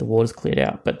the water's cleared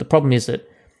out. But the problem is that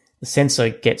the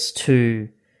sensor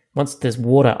once there's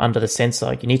water under the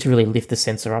sensor, you need to really lift the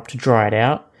sensor up to dry it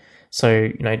out. So,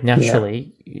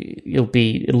 naturally,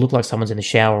 it'll look like someone's in the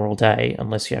shower all day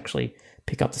unless you actually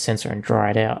pick up the sensor and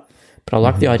dry it out. But I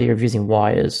like the idea of using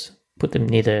wires, put them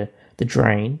near the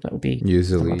drain. That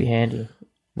might be handy.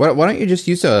 Why don't you just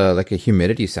use a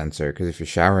humidity sensor? Because if you're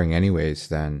showering anyways,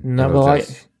 then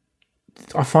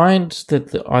I find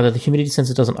that either the humidity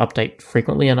sensor doesn't update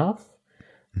frequently enough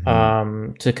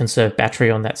to conserve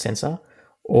battery on that sensor,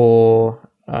 or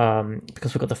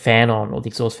because we've got the fan on or the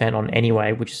exhaust fan on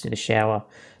anyway, which is in the shower,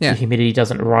 the humidity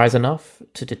doesn't rise enough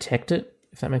to detect it.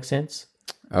 If that makes sense.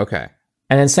 Okay.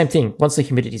 And then same thing, once the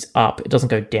humidity's up, it doesn't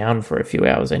go down for a few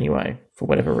hours anyway, for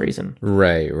whatever reason.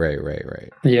 Right.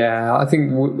 Yeah, I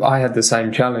think I had the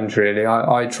same challenge, really.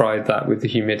 I tried that with the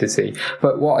humidity.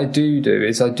 But what I do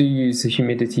is I do use the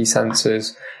humidity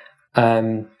sensors.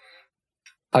 I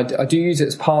do use it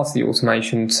as part of the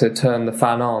automation to turn the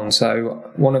fan on. So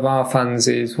one of our fans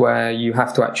is where you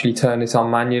have to actually turn it on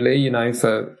manually,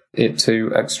 for it to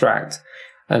extract.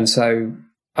 And so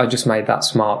I just made that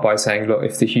smart by saying, look,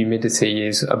 if the humidity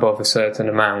is above a certain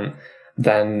amount,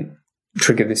 then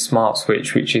trigger this smart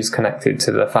switch, which is connected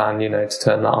to the fan, to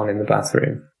turn that on in the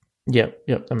bathroom. Yep,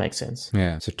 that makes sense.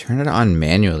 Yeah, so turn it on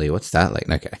manually. What's that like?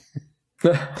 Okay.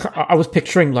 I was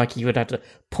picturing like you would have to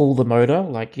pull the motor,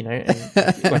 like, and,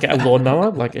 like a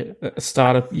lawnmower, like a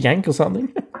starter yank or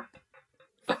something.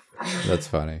 That's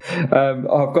funny. I've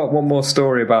got one more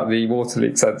story about the water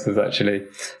leak sensors, actually.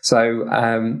 So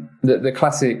the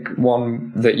classic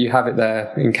one that you have it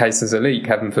there in case there's a leak,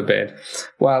 heaven forbid.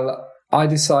 Well, I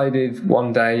decided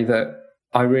one day that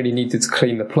I really needed to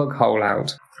clean the plug hole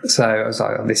out. So I was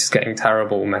like, this is getting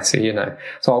terrible, messy,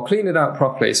 So I'll clean it out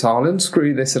properly. So I'll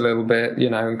unscrew this a little bit,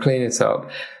 and clean it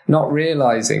up, not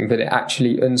realizing that it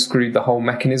actually unscrewed the whole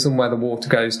mechanism where the water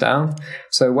goes down.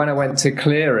 So when I went to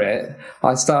clear it,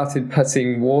 I started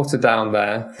putting water down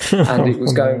there and it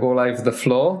was going all over the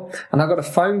floor. And I got a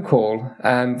phone call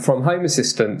from Home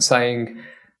Assistant saying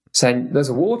there's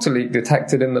a water leak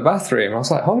detected in the bathroom. I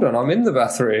was like, hold on, I'm in the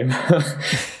bathroom.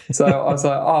 So I was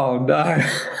like, oh no.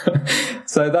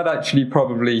 So that actually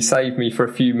probably saved me for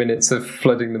a few minutes of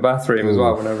flooding the bathroom as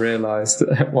well when I realised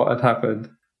what had happened.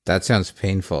 That sounds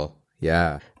painful.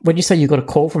 Yeah. When you say you got a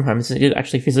call from home, did it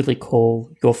actually physically call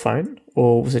your phone,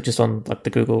 or was it just on like the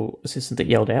Google Assistant that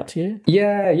yelled out to you?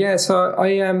 Yeah. So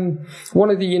I one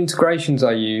of the integrations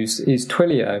I use is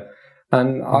Twilio.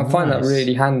 And I find that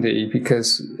really handy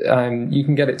because you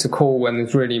can get it to call when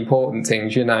there's really important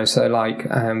things, So like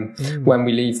when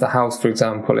we leave the house, for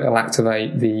example, it'll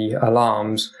activate the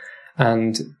alarms.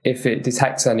 And if it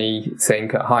detects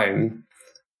anything at home,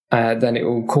 then it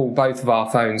will call both of our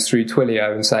phones through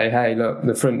Twilio and say, hey, look,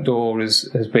 the front door has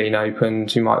been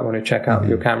opened. You might want to check out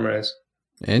your cameras.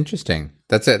 Interesting.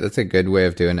 That's it. That's a good way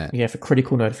of doing it. Yeah, for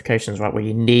critical notifications, right, where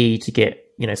you need to get,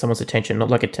 someone's attention, not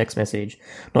like a text message,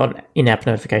 not an in-app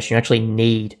notification. You actually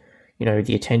need,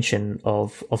 the attention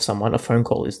of someone. A phone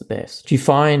call is the best. Do you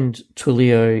find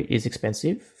Twilio is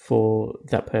expensive for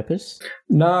that purpose?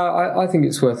 No, I think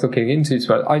it's worth looking into.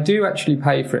 But I do actually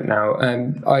pay for it now.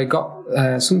 I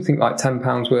got something like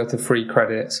 £10 worth of free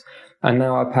credits, and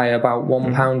now I pay about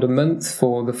 £1 a month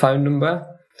for the phone number.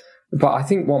 But I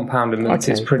think £1 a month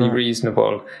is pretty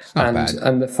reasonable.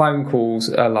 And the phone calls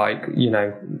are like,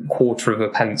 quarter of a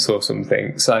pence or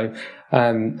something. So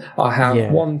I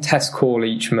have one test call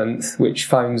each month, which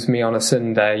phones me on a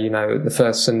Sunday, the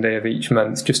first Sunday of each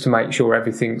month, just to make sure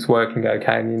everything's working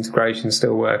okay and the integration's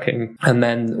still working. And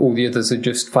then all the others are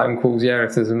just phone calls,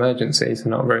 if there's emergencies,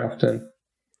 and not very often.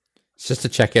 It's just to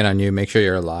check in on you, make sure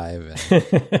you're alive.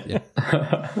 And,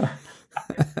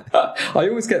 I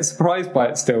always get surprised by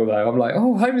it still, though. I'm like,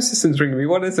 Home Assistant's ringing me.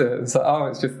 What is it? It's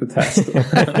like, it's just the test.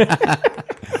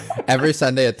 Every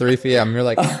Sunday at 3 p.m., you're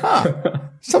like,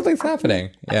 something's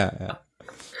happening. Yeah.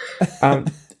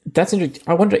 That's interesting.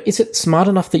 I wonder, is it smart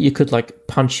enough that you could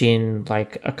punch in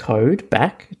a code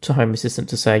back to Home Assistant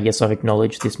to say, yes, I've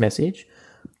acknowledged this message?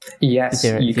 Yes, Is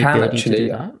there you the can ability actually. to do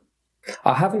that?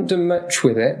 I haven't done much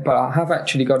with it, but I have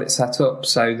actually got it set up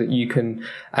so that you can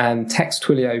text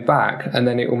Twilio back, and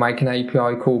then it will make an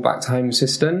API call back to Home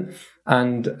Assistant.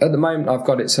 And at the moment, I've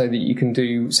got it so that you can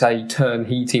do, say, turn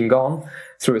heating on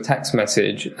through a text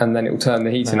message, and then it will turn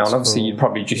the heating That's on. Obviously, cool. you'd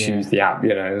probably just use the app.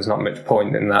 There's not much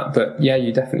point in that. But yeah,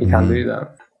 you definitely can do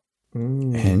that.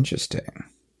 Interesting.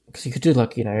 Because you could do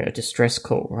like, a distress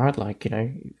call, right? Like,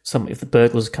 if the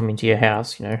burglars come into your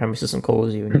house, Home Assistant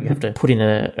calls you and you have to put in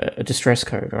a distress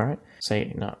code, right?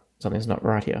 Say, no, something's not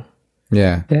right here.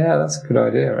 Yeah. Yeah, that's a good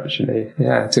idea, actually.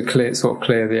 Yeah, to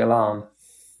clear the alarm.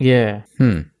 Yeah.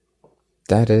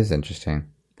 That is interesting.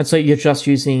 And so you're just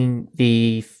using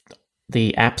the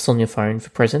apps on your phone for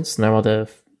presence, no other,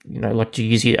 do you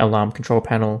use your alarm control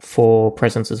panel for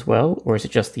presence as well? Or is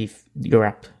it just your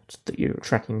app that you're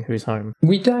tracking who's home?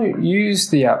 We don't use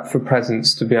the app for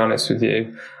presence, to be honest with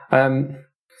you.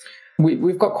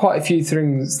 We've got quite a few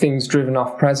things driven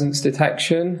off presence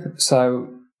detection. So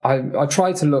I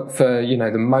try to look for,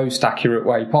 the most accurate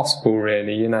way possible,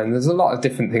 really, and there's a lot of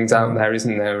different things out there,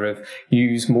 isn't there, of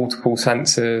use multiple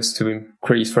sensors to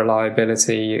increase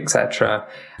reliability, etc.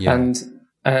 Yeah.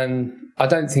 And I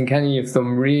don't think any of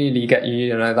them really get you,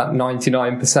 that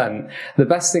 99%. The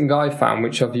best thing I found,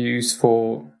 which I've used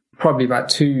for probably about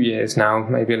 2 years now,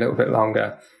 maybe a little bit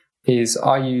longer, is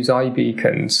I use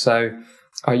iBeacons. So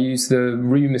I use the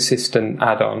Room Assistant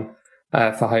add-on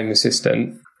for Home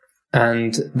Assistant,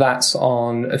 and that's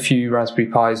on a few Raspberry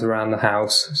Pis around the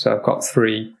house. So I've got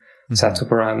 3 set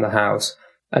up around the house,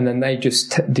 and then they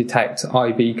just detect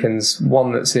iBeacons,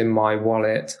 one that's in my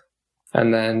wallet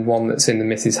and then one that's in the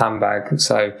missus' handbag.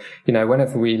 So,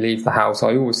 whenever we leave the house,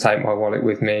 I always take my wallet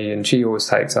with me, and she always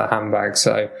takes her handbag.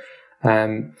 So,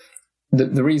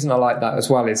 the reason I like that as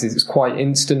well is it's quite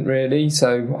instant, really.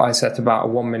 So I set about a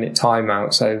 1 minute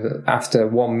timeout so that after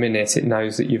 1 minute it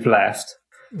knows that you've left.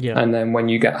 Yeah. And then when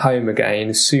you get home again,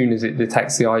 as soon as it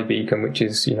detects the iBeacon, which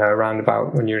is, around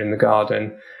about when you're in the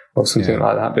garden or something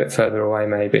like that, a bit further away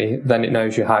maybe, then it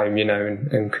knows you're home,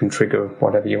 and can trigger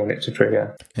whatever you want it to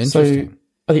trigger. Interesting. So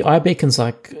are the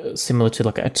iBeacons similar to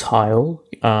like a tile,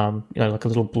 like a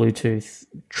little Bluetooth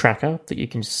tracker that you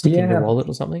can just stick in your wallet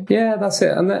or something? Yeah, that's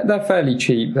it. And they're fairly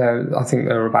cheap. I think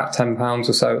they were about £10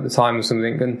 or so at the time or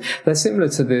something. And they're similar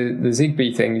to the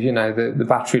Zigbee things, the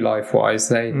battery life wise.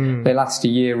 They last a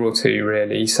year or two,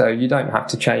 really. So you don't have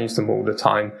to change them all the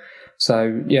time.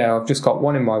 So yeah, I've just got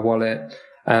one in my wallet,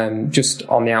 just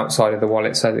on the outside of the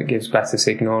wallet so that it gives better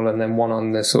signal, and then one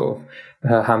on the sort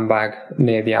of handbag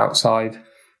near the outside.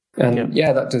 And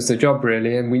yeah, that does the job,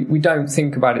 really. And we don't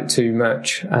think about it too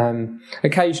much.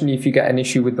 Occasionally, if you get an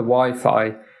issue with the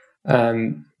Wi-Fi,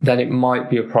 then it might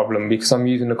be a problem, because I'm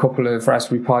using a couple of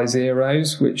Raspberry Pi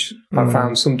Zeros, which I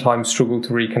found sometimes struggle to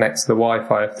reconnect to the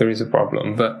Wi-Fi if there is a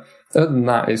problem. But other than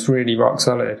that, it's really rock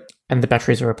solid. And the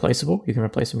batteries are replaceable? You can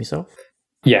replace them yourself?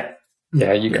 Yeah.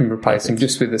 Yeah, you can replace them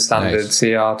just with the standard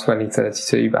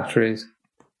CR2032 batteries.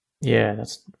 Yeah,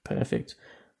 that's perfect.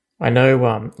 I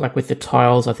know, like with the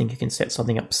tiles, I think you can set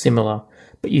something up similar,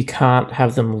 but you can't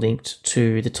have them linked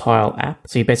to the tile app.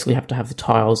 So you basically have to have the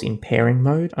tiles in pairing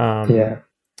mode,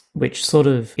 which sort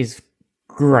of is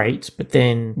great. But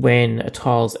then when a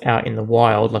tile's out in the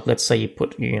wild, like let's say you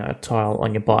put a tile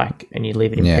on your bike and you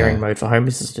leave it in pairing mode for Home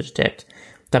Assistant to detect,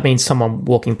 that means someone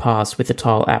walking past with the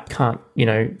tile app can't,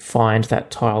 find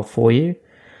that tile for you.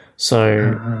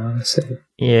 So,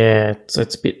 yeah, so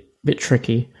it's a bit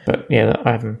tricky. But yeah,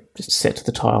 I have them just set to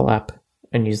the tile app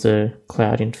and use the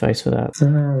cloud interface for that.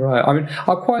 Right. I mean,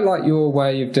 I quite like your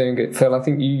way of doing it, Phil. I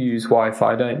think you use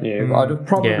Wi-Fi, don't you? I'd have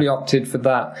probably opted for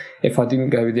that if I didn't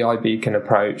go with the iBeacon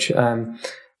approach.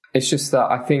 It's just that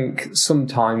I think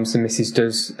sometimes the missus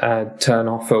does turn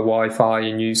off her Wi-Fi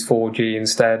and use 4G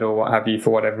instead or what have you for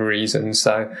whatever reason.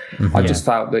 So I just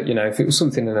felt that, if it was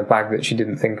something in a bag that she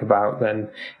didn't think about, then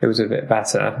it was a bit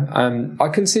better. I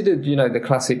considered, the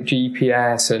classic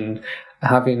GPS and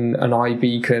having an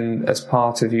iBeacon as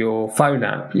part of your phone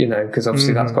app, because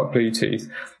obviously that's got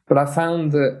Bluetooth. But I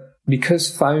found that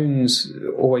because phones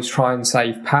always try and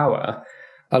save power,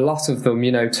 a lot of them,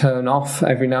 turn off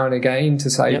every now and again to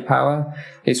save power.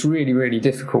 It's really, really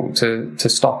difficult to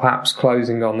stop apps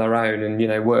closing on their own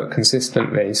and, work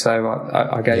consistently. So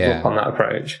I gave up on that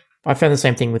approach. I found the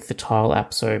same thing with the Tile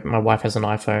app. So my wife has an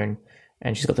iPhone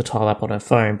and she's got the Tile app on her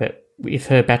phone, but if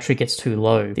her battery gets too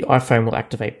low, the iPhone will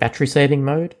activate battery saving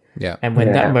mode. Yeah. And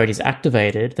when that mode is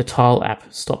activated, the Tile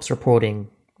app stops reporting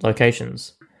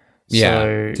locations.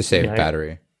 Yeah, to save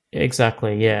battery.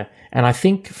 Exactly, yeah. And I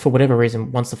think for whatever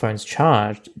reason, once the phone's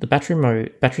charged, the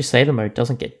battery saver mode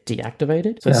doesn't get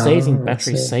deactivated. So it stays in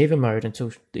battery saver mode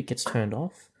until it gets turned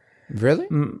off. Really?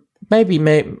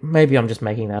 Maybe I'm just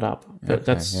making that up. But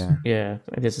that's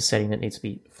there's a setting that needs to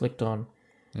be flicked on.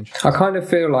 I kind of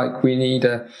feel like we need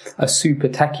a super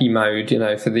techie mode,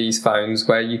 for these phones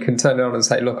where you can turn it on and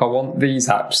say, look, I want these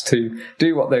apps to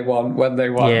do what they want when they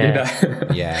want,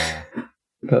 Yeah.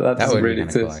 But that would really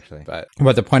be cool, actually. But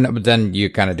then you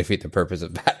kind of defeat the purpose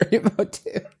of battery mode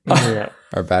too. Yeah.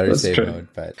 Or battery save mode.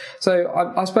 But so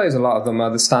I suppose a lot of them are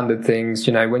the standard things.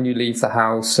 When you leave the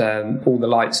house, all the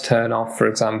lights turn off, for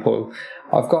example.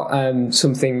 I've got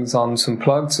some things on some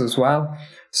plugs as well.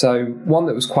 So one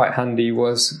that was quite handy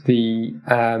was the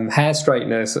hair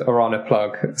straighteners are on a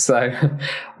plug. So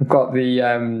I've got the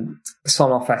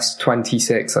Sonoff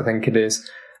S26, I think it is,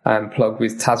 plug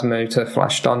with Tasmotor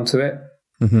flashed onto it.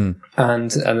 Mm-hmm. And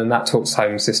then that talks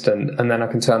Home Assistant, and then I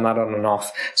can turn that on and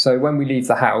off. So when we leave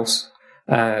the house,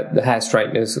 the hair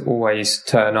straighteners always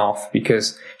turn off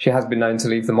because she has been known to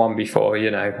leave them on before,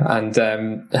 and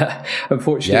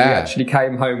unfortunately we actually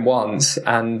came home once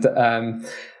and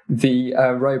the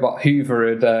robot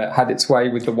Hoover had its way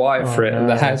with the wire for it, and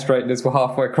the hair straighteners were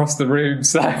halfway across the room.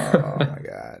 So oh my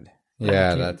god.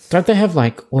 Yeah, don't they have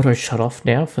like auto shut off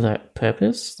now for that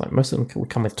purpose? Like most of them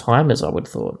would come with timers, I would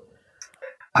have thought.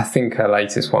 I think her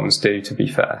latest ones do, to be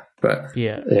fair. But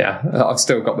yeah, I've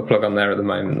still got the plug on there at the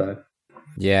moment, though.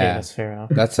 Yeah, that's fair enough.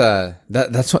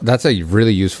 That's a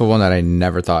really useful one that I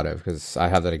never thought of because I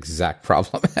have that exact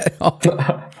problem at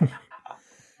home.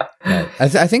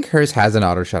 I think hers has an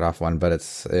auto shut off one, but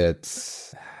it's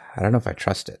I don't know if I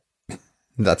trust it.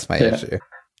 That's my issue.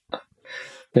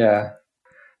 Yeah.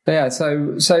 Yeah,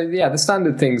 so the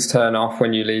standard things turn off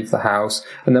when you leave the house,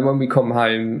 and then when we come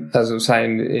home, as I was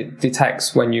saying, it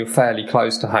detects when you're fairly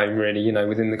close to home, really,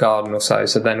 within the garden or so.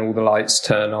 So then all the lights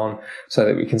turn on so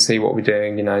that we can see what we're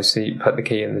doing, so you put the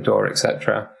key in the door,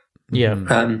 etc. Yeah.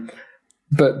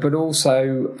 But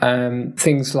also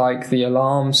things like the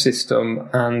alarm system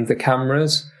and the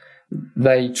cameras,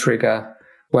 they trigger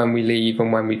when we leave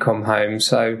and when we come home.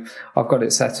 So I've got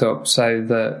it set up so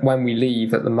that when we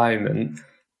leave at the moment,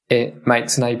 it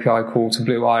makes an API call to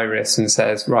Blue Iris and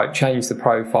says, right, change the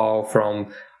profile from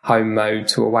home mode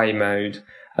to away mode.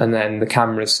 And then the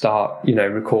cameras start,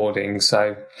 recording.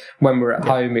 So when we're at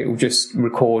home, it will just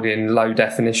record in low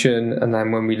definition. And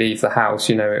then when we leave the house,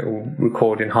 it will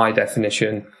record in high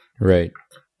definition. Right.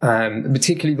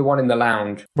 Particularly the one in the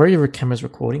lounge. Where are your cameras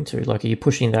recording to? Like, are you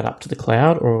pushing that up to the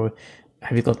cloud, or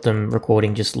have you got them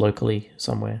recording just locally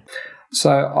somewhere?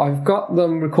 So I've got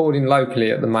them recording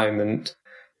locally at the moment.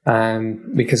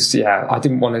 Because I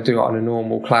didn't want to do it on a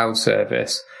normal cloud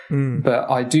service, but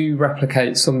I do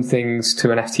replicate some things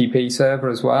to an FTP server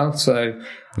as well. So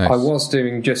nice. I was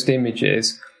doing just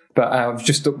images, but I've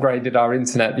just upgraded our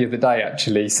internet the other day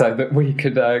actually, so that we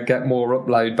could get more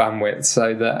upload bandwidth,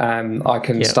 so that I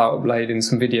can start uploading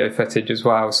some video footage as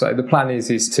well. So the plan is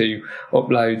to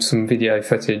upload some video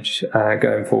footage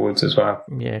going forwards as well.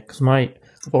 Yeah, because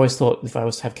I've always thought if I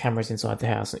was to have cameras inside the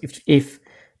house, if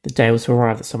the day was to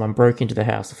arrive that someone broke into the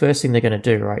house, the first thing they're going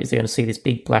to do, right, is they're going to see this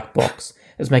big black box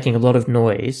that's making a lot of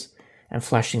noise and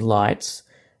flashing lights.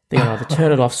 They're going to either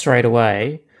turn it off straight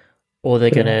away, or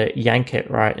they're going to yank it,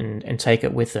 right, and take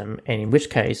it with them. And in which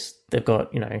case, they've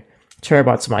got,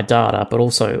 terabytes of my data, but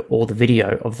also all the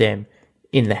video of them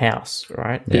in the house,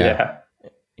 right?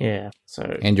 Yeah.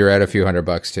 So, and you're at a few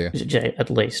 $100 too.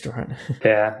 At least, right?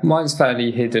 Yeah. Mine's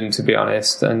fairly hidden, to be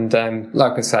honest. And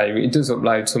like I say, it does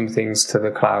upload some things to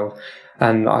the cloud.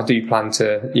 And I do plan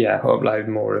to, upload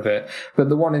more of it. But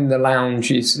the one in the lounge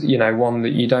is, one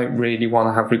that you don't really want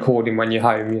to have recording when you're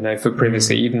home, for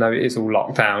privacy, even though it is all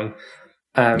locked down.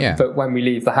 But when we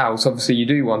leave the house, obviously you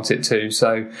do want it to.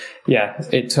 So,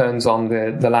 it turns on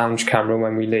the lounge camera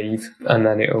when we leave, and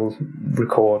then it'll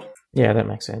record. Yeah, that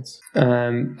makes sense.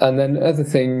 And then other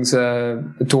things are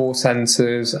door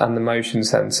sensors and the motion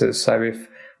sensors. So if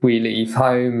we leave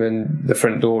home and the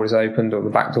front door is opened or the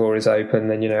back door is open,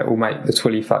 then, it will make the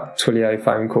Twilio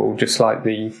phone call just like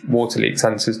the water leak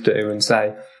sensors do and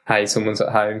say, hey, someone's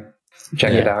at home.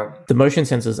 Check it out. The motion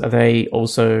sensors, are they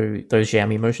also those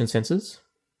Xiaomi motion sensors?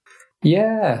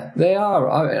 Yeah, they are.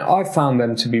 I found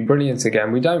them to be brilliant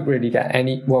again. We don't really get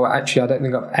any... Well, actually, I don't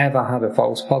think I've ever had a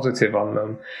false positive on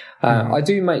them. I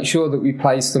do make sure that we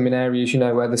place them in areas,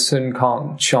 where the sun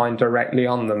can't shine directly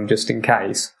on them, just in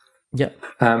case. Yep.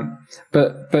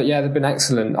 But yeah, they've been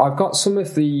excellent. I've got some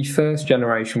of the first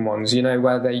generation ones,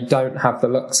 where they don't have the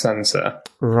lux sensor.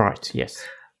 Right, yes.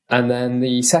 And then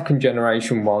the second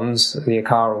generation ones, the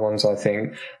Aqara ones, I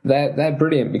think, they're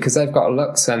brilliant because they've got a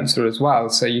lux sensor as well.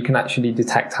 So you can actually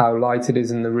detect how light it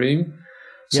is in the room.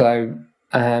 Yep.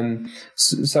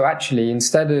 So actually,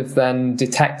 instead of then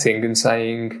detecting and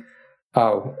saying,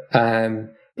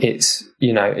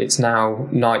 it's now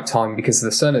nighttime because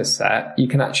the sun is set, you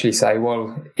can actually say,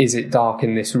 well, is it dark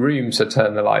in this room? So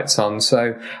turn the lights on.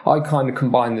 So I kind of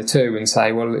combine the two and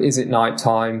say, well, is it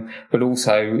nighttime? But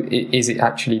also, is it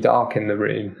actually dark in the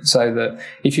room? So that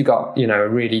if you got, a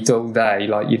really dull day,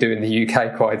 like you do in the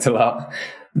UK quite a lot,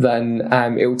 then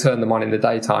it will turn them on in the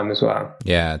daytime as well.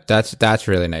 Yeah, that's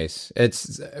really nice.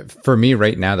 It's for me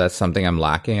right now, that's something I'm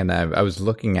lacking. And I was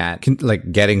looking at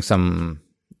like getting some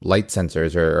light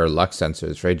sensors or lux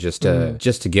sensors, right? Just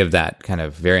to give that kind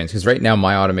of variance. Because right now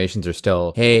my automations are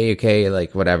still, hey, okay,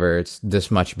 like whatever, it's this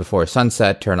much before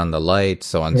sunset, turn on the lights,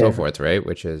 so on and so forth, right?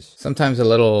 Which is sometimes a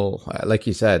little, like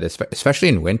you said, especially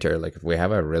in winter, like if we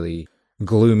have a really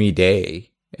gloomy day,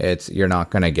 you're not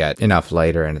going to get enough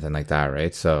light or anything like that,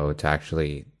 right? So to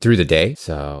actually through the day.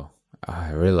 So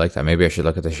I really like that. Maybe I should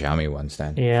look at the Xiaomi ones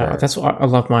then. Yeah, that's why I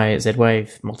love my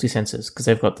Z-Wave multi-sensors because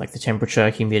they've got like the temperature,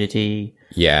 humidity,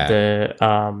 the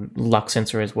lux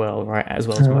sensor as well, right? As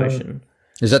well as motion.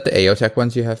 Is that the AOTech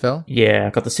ones you have, Phil? Yeah,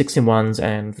 I've got the 6-in-1s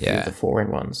and the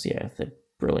 4-in-1s. Yeah, they're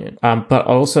brilliant. But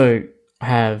I also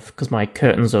have, because my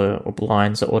curtains or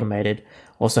blinds are automated,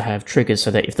 also have triggers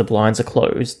so that if the blinds are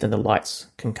closed, then the lights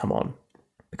can come on.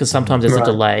 Because sometimes there's a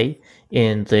delay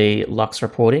in the lux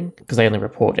reporting because they only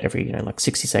report every, like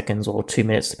 60 seconds or 2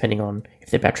 minutes, depending on if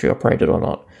they're battery operated or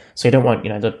not. So you don't want,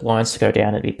 the blinds to go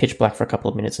down and be pitch black for a couple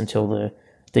of minutes until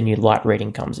the new light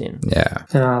reading comes in. Yeah.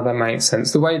 That makes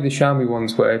sense. The way the Xiaomi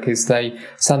ones work is they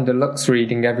send a lux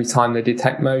reading every time they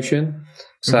detect motion.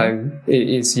 So it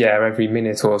is, every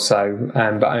minute or so,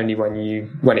 but only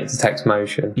when it detects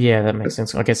motion. Yeah, that makes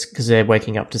sense. I guess because they're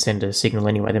waking up to send a signal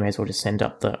anyway, they may as well just send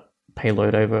up the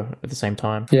payload over at the same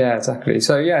time. Yeah, exactly.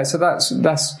 So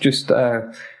that's just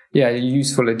a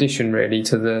useful addition really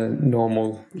to the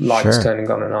normal lights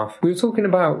turning on and off. We were talking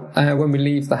about when we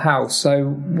leave the house. So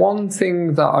one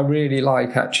thing that I really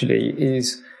like actually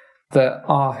is that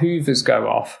our hoovers go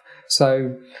off.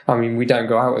 So, I mean, we don't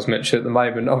go out as much at the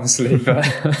moment, obviously, but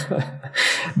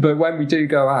but when we do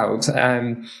go out,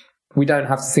 we don't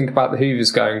have to think about the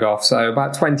hoovers going off. So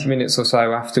about 20 minutes or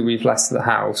so after we've left the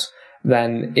house,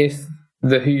 then if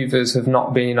the hoovers have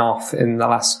not been off in the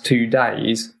last 2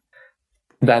 days,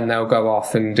 then they'll go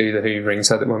off and do the hoovering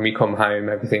so that when we come home,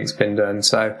 everything's been done.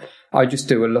 So I just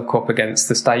do a look up against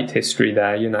the state history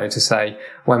there, to say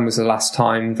when was the last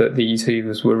time that these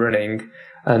hoovers were running.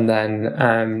 And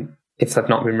then if they've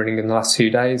not been running in the last 2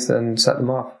 days, then set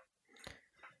them off.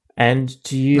 And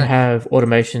do you have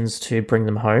automations to bring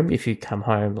them home if you come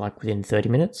home like within 30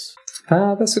 minutes?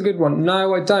 That's a good one.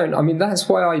 No, I don't. I mean, that's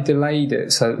why I delayed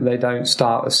it so that they don't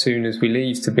start as soon as we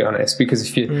leave, to be honest. Because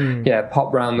if you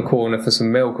pop round the corner for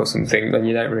some milk or something, then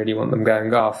you don't really want them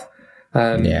going off.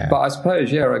 But I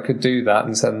suppose, I could do that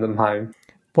and send them home.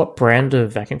 What brand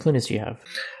of vacuum cleaners do you have?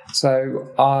 So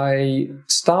I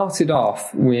started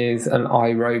off with an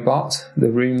iRobot, the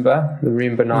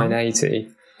Roomba 980,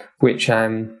 which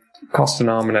cost an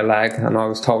arm and a leg, and I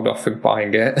was told off for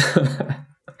buying it.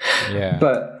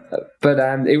 But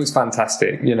it was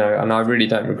fantastic, and I really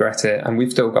don't regret it, and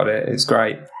we've still got it. It's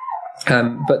great.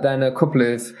 But then a couple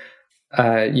of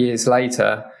years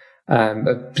later,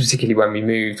 particularly when we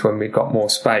moved, when we got more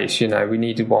space, we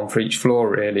needed one for each floor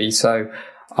really. So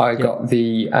I got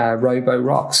the Robo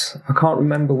Rocks. I can't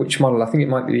remember which model. I think it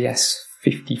might be the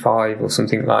S55 or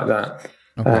something like that.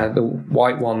 Okay. The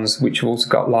white ones, which have also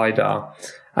got LiDAR.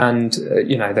 And,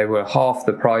 they were half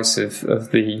the price of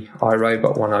the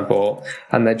iRobot one I bought,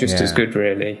 and they're just as good,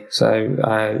 really. So,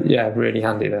 really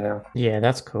handy they are. Yeah,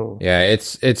 that's cool. Yeah,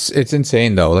 it's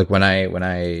insane though. Like when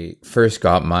I first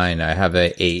got mine, I have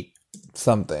a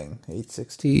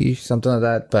 860, something like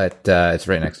that. But it's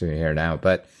right next to me here now.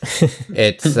 But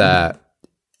it's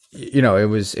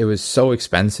it was so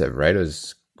expensive, right? It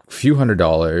was a few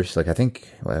 $100s. Like I think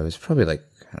it was probably like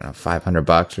I don't know,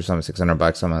 $500 or something,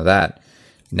 $600, something like that.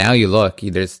 Now you look,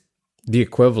 there's the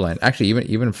equivalent. Actually,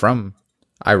 even from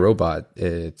iRobot,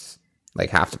 it's like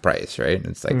half the price, right?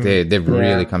 It's like they've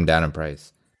really come down in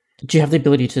price. Do you have the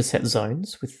ability to set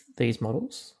zones with these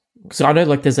models? So I know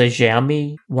like there's a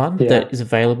Xiaomi one that is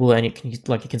available, and you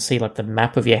can see like the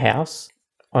map of your house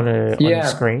on your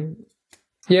screen.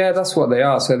 Yeah, that's what they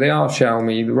are. So they are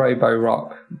Xiaomi. The Robo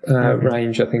Rock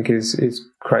range, I think, is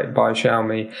created by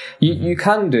Xiaomi. You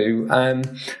can do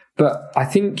But I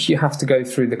think you have to go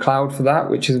through the cloud for that,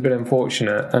 which is a bit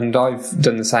unfortunate. And I've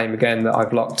done the same again, that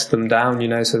I've locked them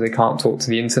down, so they can't talk to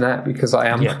the internet, because I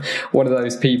am one of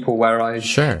those people where I,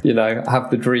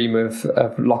 have the dream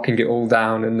of locking it all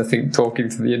down and nothing talking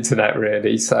to the internet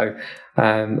really. So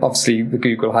obviously the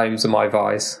Google Homes are my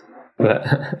vice. But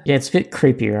yeah, it's a bit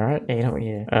creepy, right? You don't want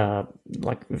your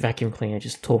like vacuum cleaner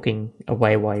just talking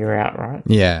away while you're out, right?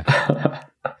 Yeah.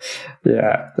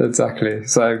 Yeah, exactly.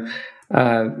 So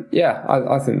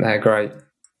I think they're great.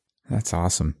 That's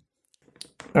awesome.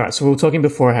 All right, so we were talking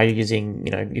before how you're using,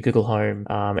 your Google Home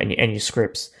and your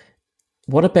scripts.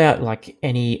 What about like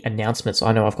any announcements?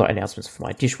 I know I've got announcements for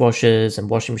my dishwashers and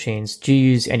washing machines. Do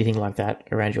you use anything like that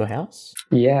around your house?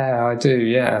 Yeah, I do.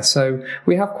 Yeah. So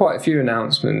we have quite a few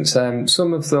announcements.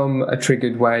 Some of them are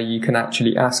triggered where you can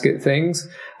actually ask it things,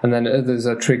 and then others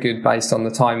are triggered based on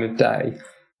the time of day.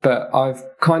 But I've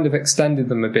kind of extended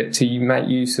them a bit to make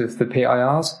use of the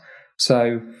PIRs.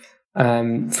 So,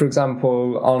 for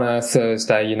example, on a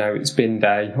Thursday, it's bin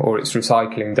day or it's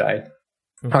recycling day.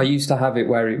 Mm-hmm. I used to have it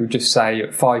where it would just say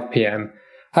at 5 p.m,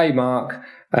 "Hey, Mark,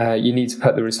 you need to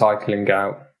put the recycling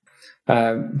out."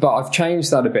 But I've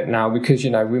changed that a bit now because,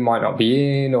 we might not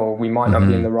be in, or we might not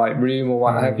be in the right room or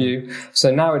what have you. So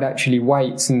now it actually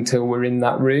waits until we're in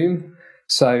that room,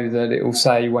 so that it will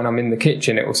say, when I'm in the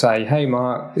kitchen, it will say, "Hey,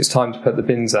 Mark, it's time to put the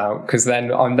bins out," because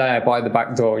then I'm there by the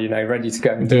back door, ready to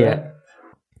go and do it.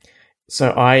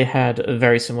 So I had a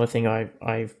very similar thing.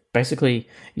 I've basically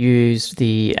used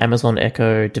the Amazon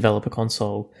Echo developer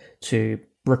console to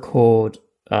record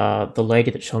the lady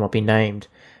that shall not be named,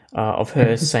 of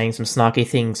her saying some snarky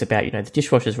things about, the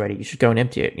dishwasher's ready, you should go and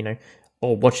empty it,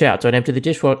 or watch out, don't empty the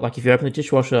dishwasher. Like, if you open the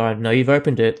dishwasher, I know you've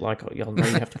opened it, like, you'll know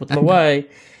you have to put them away.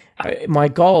 My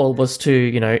goal was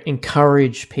to,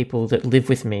 encourage people that live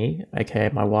with me, okay,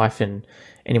 my wife and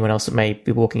anyone else that may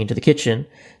be walking into the kitchen,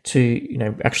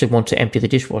 to, actually want to empty the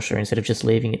dishwasher instead of just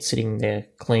leaving it sitting there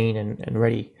clean and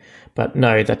ready. But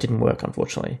no, that didn't work,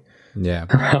 unfortunately. Yeah.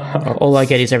 All I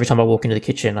get is every time I walk into the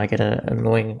kitchen, I get an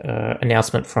annoying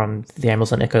announcement from the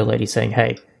Amazon Echo lady saying,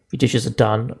 "Hey, your dishes are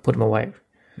done, put them away."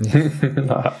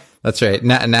 That's right.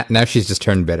 Now she's just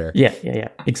turned bitter. Yeah,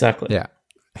 exactly. Yeah.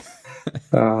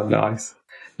 Oh, nice.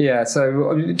 Yeah,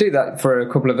 so I do that for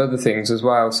a couple of other things as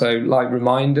well. So like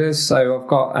reminders. So I've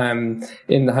got,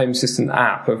 in the Home Assistant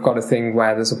app, I've got a thing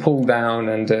where there's a pull down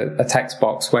and a text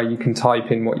box where you can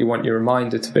type in what you want your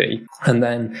reminder to be. And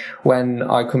then when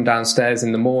I come downstairs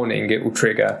in the morning, it will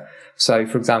trigger. So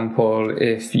for example,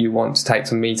 if you want to take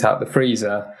some meat out the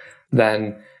freezer,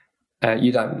 then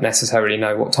you don't necessarily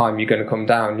know what time you're going to come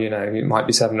down. It might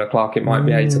be 7 o'clock, it might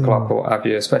be 8 o'clock or what have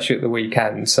you, especially at the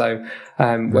weekend. So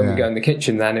when we go in the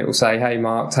kitchen, then it will say, "Hey,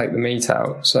 Mark, take the meat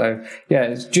out." So yeah,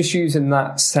 it's just using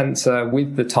that sensor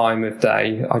with the time of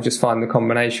day. I just find the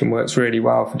combination works really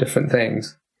well for different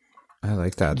things. I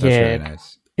like that. That's really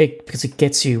nice. Because it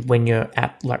gets you when you're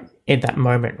at that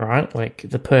moment, right? Like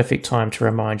the perfect time to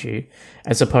remind you,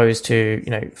 as opposed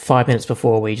to 5 minutes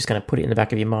before where you're just going to put it in the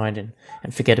back of your mind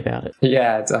and forget about it.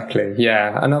 Yeah, exactly.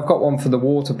 Yeah, and I've got one for the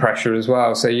water pressure as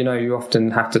well. So you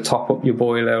often have to top up your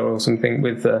boiler or something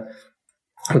with the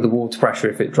water pressure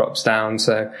if it drops down.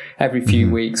 So every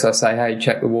few weeks I say, "Hey,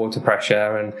 check the water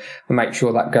pressure," and make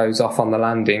sure that goes off on the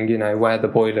landing, where the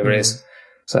boiler is,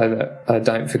 so that I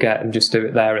don't forget and just do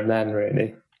it there and then,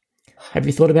 really. Have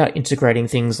you thought about integrating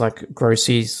things like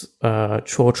Grossy's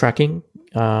chore tracking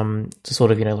to sort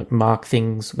of, like mark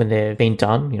things when they're being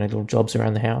done, little jobs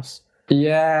around the house?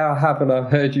 Yeah, I have, and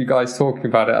I've heard you guys talking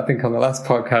about it, I think, on the last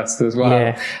podcast as well.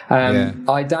 Yeah.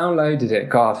 I downloaded it,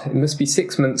 God, it must be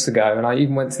 6 months ago, and I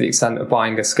even went to the extent of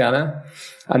buying a scanner,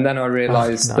 and then I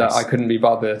realised that I couldn't be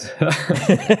bothered.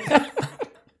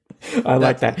 I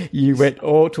like that. You went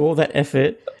to all that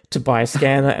effort to buy a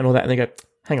scanner and all that, and they go,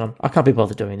 "Hang on, I can't be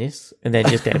bothered doing this," and then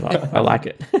just gave up. I like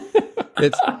it.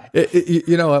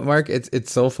 You know what, Mark?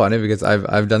 It's so funny because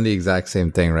I've done the exact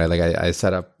same thing, right? Like I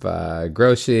set up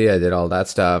Grocery, I did all that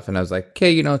stuff, and I was like,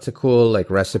 okay, it's a cool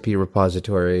recipe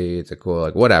repository, it's a cool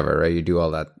whatever, right? You do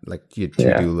all that your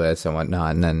to-do list and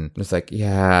whatnot, and then it's like,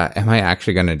 yeah, am I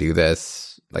actually gonna do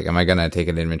this? Am I gonna take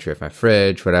an inventory of my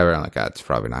fridge, whatever? I'm like, it's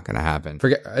probably not gonna happen.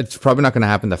 It's probably not gonna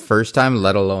happen the first time,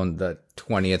 let alone the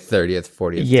 20th, 30th,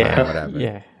 40th time, whatever.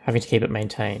 Yeah. Having to keep it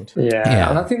maintained. Yeah,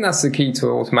 and I think that's the key to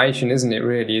automation, isn't it,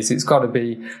 really? It's got to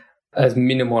be as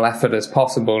minimal effort as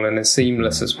possible and as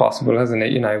seamless as possible, hasn't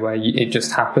it? Where it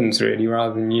just happens, really,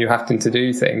 rather than you having to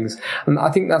do things. And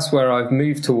I think that's where I've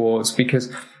moved towards,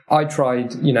 because I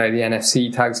tried, the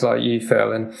NFC tags like you,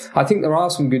 Phil, and I think there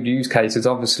are some good use cases,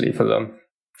 obviously, for them.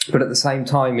 But at the same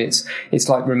time, it's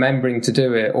like remembering to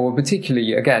do it, or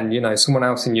particularly, again, someone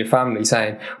else in your family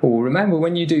saying, "Oh, remember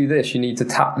when you do this, you need to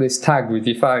tap this tag with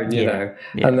your phone,"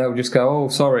 and they'll just go, "Oh,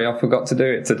 sorry, I forgot to do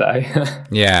it today."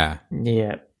 Yeah.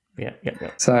 Yeah.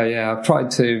 So I've tried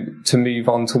to move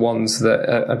on to ones that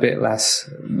are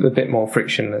a bit more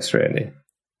frictionless, really.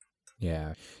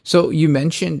 Yeah. So you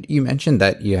mentioned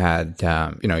that you had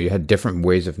you had different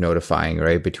ways of notifying,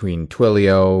 right? Between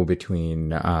Twilio, between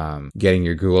getting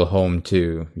your Google Home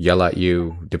to yell at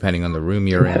you depending on the room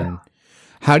you're in.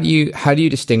 How do you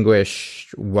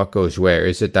distinguish what goes where?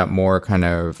 Is it that more kind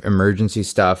of emergency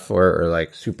stuff, or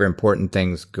like super important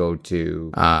things go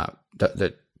to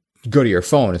go to your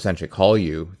phone, essentially call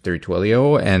you through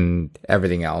Twilio, and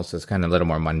everything else is kind of a little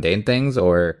more mundane things?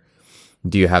 Or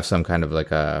do you have some kind of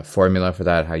like a formula for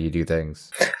that, how you do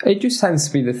things? It just tends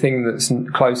to be the thing that's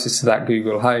closest to that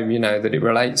Google Home, that it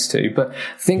relates to. But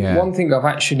I think one thing I've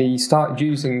actually started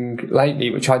using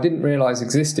lately, which I didn't realize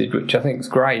existed, which I think is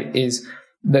great, is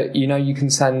that, you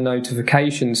can send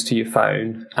notifications to your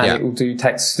phone and it will do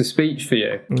text to speech for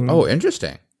you. Oh,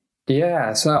 interesting.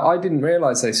 Yeah, so I didn't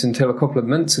realise this until a couple of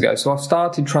months ago. So I've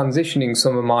started transitioning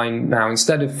some of mine now.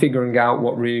 Instead of figuring out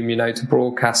what room, to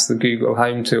broadcast the Google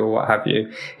Home to or what have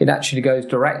you, it actually goes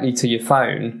directly to your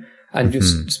phone and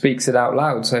just speaks it out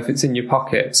loud. So if it's in your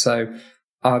pocket. So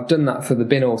I've done that for the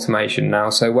bin automation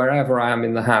now. So wherever I am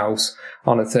in the house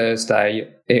on a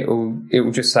Thursday, it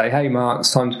will just say, "Hey, Mark,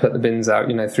 it's time to put the bins out,"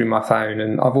 through my phone.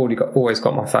 And I've always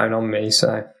got my phone on me.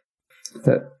 So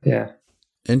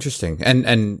Interesting.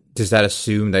 And does that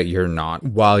assume that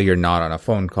while you're not on a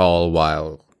phone call,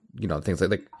 while, things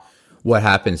like what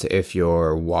happens if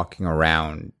you're walking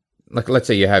around? Like, let's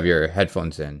say you have your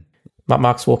headphones in.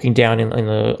 Mark's walking down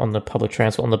on the public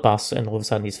transport on the bus, and all of a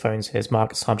sudden his phone says,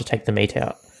 "Mark, it's time to take the meat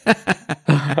out."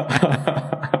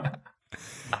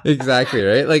 Exactly,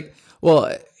 right? Like,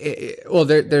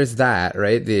 there's that,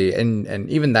 right? And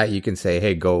even that you can say,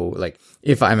 "Hey, go, like,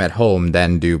 if I'm at home,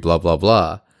 then do blah blah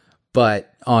blah." But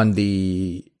in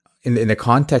the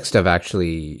context of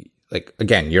actually, like,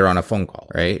 again, you're on a phone call,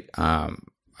 right? I'm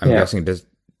guessing, does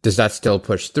that still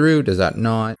push through? Does that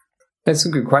not? It's a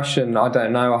good question. I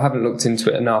don't know. I haven't looked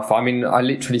into it enough. I mean, I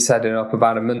literally set it up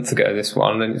about a month ago, this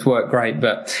one, and it's worked great.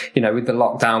 But, with the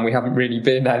lockdown, we haven't really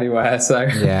been anywhere. So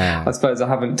I suppose I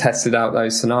haven't tested out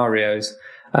those scenarios.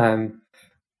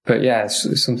 But yeah,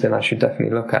 it's something I should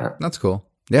definitely look at. That's cool.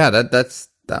 Yeah, that's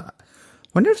that.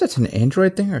 I wonder if that's an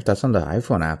Android thing or if that's on the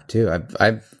iPhone app too.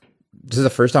 This is the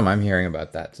first time I'm hearing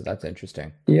about that, so that's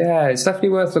interesting. Yeah, it's definitely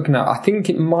worth looking at. I think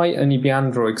it might only be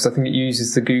Android because I think it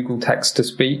uses the Google text to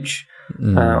speech.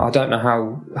 I don't know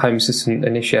how Home Assistant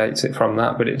initiates it from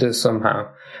that, but it does somehow.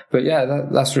 But yeah,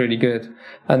 that's really good.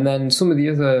 And then some of the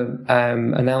other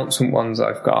announcement ones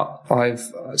I've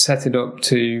set it up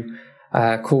to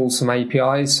call some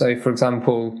APIs. So, for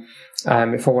example,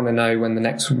 if I want to know when the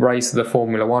next race of the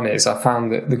Formula One is, I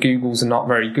found that the Googles are not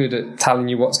very good at telling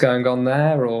you what's going on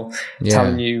there or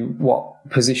telling you what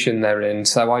position they're in.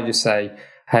 So I just say,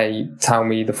 "Hey, tell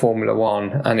me the Formula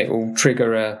One," and it will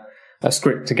trigger a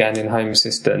script again in Home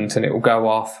Assistant, and it will go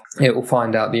off. It will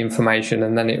find out the information,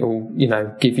 and then it will,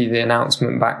 give you the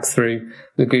announcement back through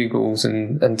the Googles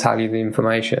and tell you the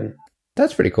information.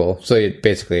 That's pretty cool. So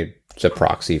it's a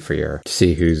proxy to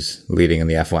see who's leading in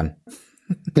the F1.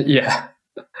 Yeah,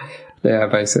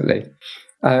 basically.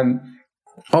 I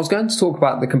was going to talk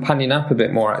about the companion app a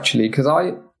bit more, actually, because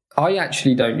I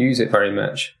actually don't use it very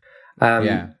much.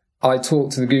 I talk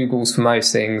to the Googles for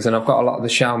most things, and I've got a lot of the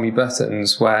Xiaomi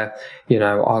buttons where,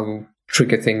 I will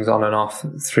trigger things on and off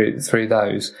through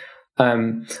those.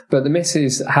 But the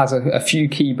missus has a few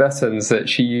key buttons that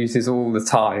she uses all the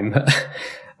time.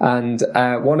 And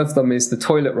one of them is the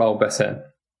toilet roll button.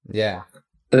 Yeah.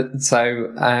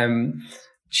 So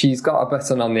she's got a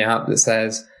button on the app that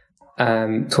says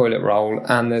toilet roll,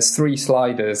 and there's 3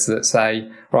 sliders that say,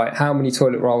 right, how many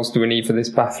toilet rolls do we need for this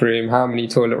bathroom? How many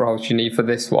toilet rolls do you need for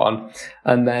this one?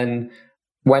 And then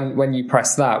when you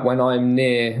press that, when I'm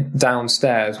near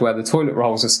downstairs where the toilet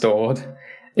rolls are stored,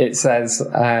 it says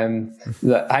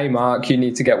that, "Hey, Mark, you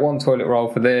need to get 1 toilet roll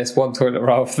for this, 1 toilet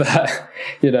roll for that,"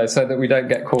 so that we don't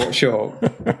get caught short.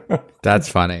 That's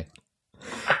funny.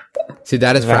 See,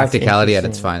 that is practicality at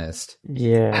its finest.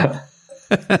 Yeah.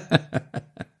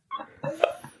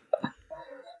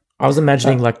 I was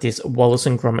imagining like this Wallace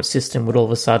and Gromit system would all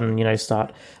of a sudden,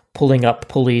 start pulling up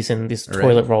pulleys in this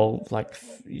toilet roll,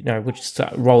 which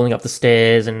start rolling up the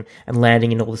stairs and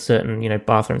landing in all the certain,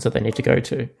 bathrooms that they need to go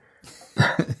to.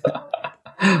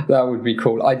 That would be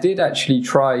cool. I did actually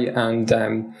try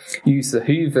and use the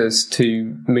hoovers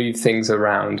to move things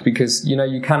around because, you know,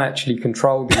 you can actually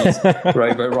control these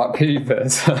Robo-Rock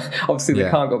hoovers. Obviously, they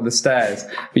can't go up the stairs,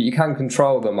 but you can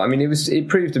control them. I mean, it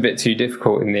proved a bit too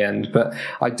difficult in the end, but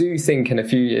I do think in a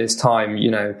few years' time,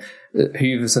 you know,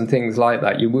 hoovers and things like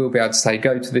that, you will be able to say,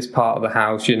 go to this part of the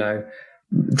house, you know,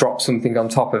 drop something on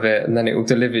top of it, and then it will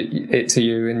deliver it to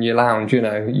you in your lounge, you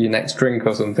know, your next drink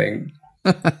or something.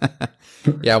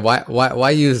 Yeah,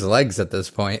 why use legs at this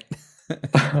point?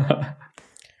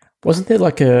 Wasn't there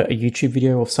like a YouTube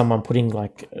video of someone putting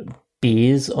like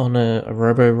beers on a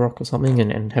Robo-Rock or something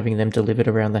and having them delivered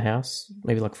around the house?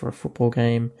 Maybe like for a football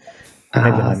game?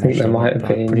 Maybe I think there might have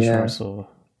been, pretty yeah. sure I saw.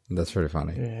 That's pretty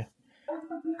funny. Yeah.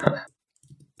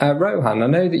 Rohan, I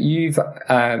know that you've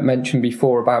mentioned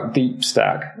before about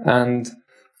DeepStack, and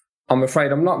I'm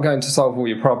afraid I'm not going to solve all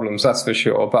your problems, that's for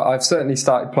sure, but I've certainly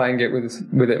started playing it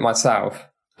with it myself.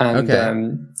 And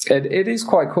it is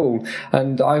quite cool.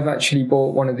 And I've actually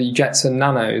bought one of the Jetson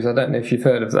Nanos. I don't know if you've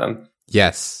heard of them.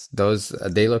 Yes, those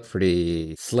they look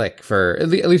pretty slick for at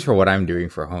least for what I'm doing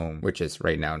for home, which is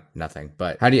right now nothing.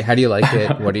 But how do you like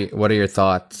it? What are your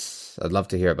thoughts? I'd love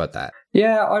to hear about that.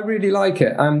 Yeah, I really like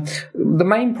it. The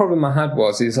main problem I had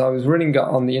is I was running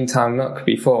on the Intel NUC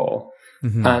before.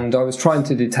 Mm-hmm. And I was trying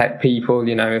to detect people,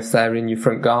 you know, if they're in your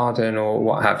front garden or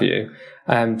what have you,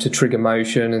 to trigger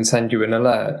motion and send you an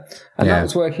alert. And that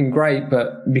was working great,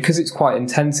 but because it's quite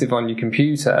intensive on your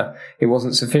computer, it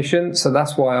wasn't sufficient. So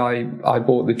that's why I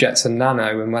bought the Jetson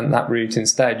Nano and went that route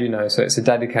instead, you know, so it's a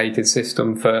dedicated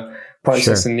system for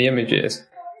processing the images.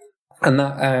 And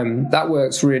that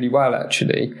works really well,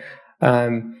 actually.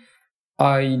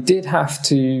 I did have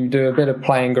to do a bit of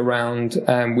playing around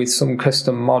with some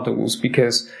custom models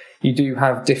because you do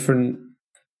have different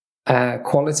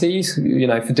qualities, you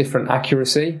know, for different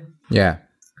accuracy. Yeah.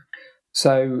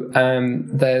 So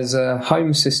there's a Home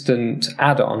Assistant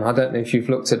add-on. I don't know if you've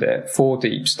looked at it for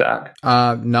DeepStack.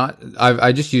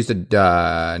 I just used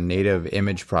the native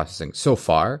image processing so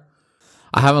far.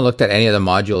 I haven't looked at any of the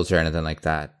modules or anything like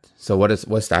that. So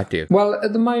what's that do? Well,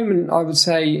 at the moment, I would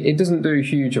say it doesn't do a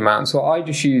huge amount. So I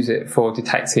just use it for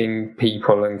detecting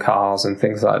people and cars and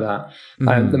things like that.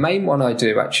 Mm-hmm. The main one I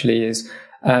do actually is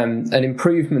an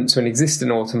improvement to an existing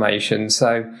automation.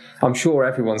 So I'm sure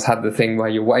everyone's had the thing where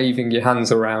you're waving your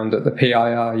hands around at the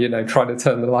PIR, you know, trying to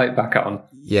turn the light back on.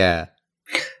 Yeah.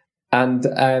 And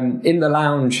in the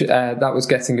lounge, that was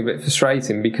getting a bit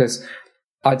frustrating because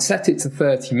I'd set it to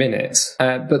 30 minutes,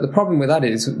 but the problem with that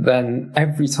is then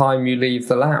every time you leave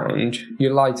the lounge,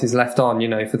 your light is left on, you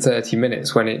know, for 30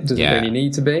 minutes when it doesn't really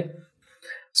need to be.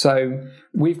 So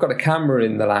we've got a camera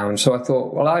in the lounge. So I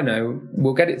thought, well, I know,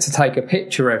 we'll get it to take a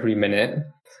picture every minute,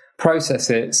 process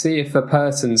it, see if a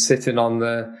person's sitting on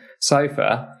the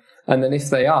sofa. And then if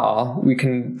they are, we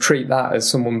can treat that as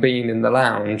someone being in the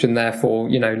lounge and therefore,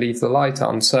 you know, leave the light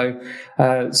on. So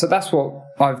that's what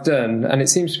I've done. And it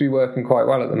seems to be working quite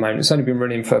well at the moment. It's only been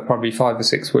running for probably 5 or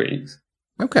 6 weeks.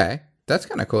 Okay. That's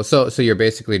kind of cool. So you're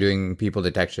basically doing people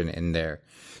detection in there.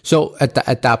 So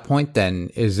at that point, then,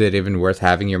 is it even worth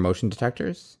having your motion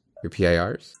detectors, your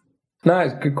PIRs? No,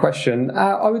 it's a good question.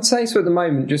 I would say so at the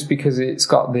moment, just because it's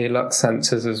got the lux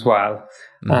sensors as well.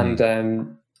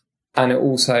 Mm-hmm. And it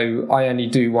also, I only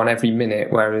do one every minute,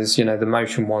 whereas, you know, the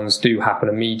motion ones do happen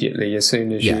immediately. As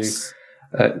soon as you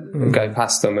go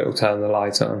past them, it will turn the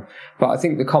light on. But I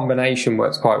think the combination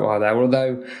works quite well there,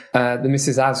 although the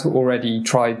missus has already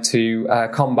tried to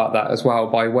combat that as well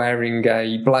by wearing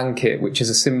a blanket, which is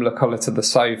a similar colour to the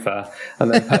sofa, and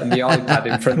then putting the iPad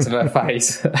in front of her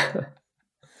face.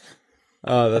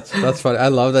 Oh, that's funny. I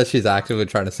love that she's actively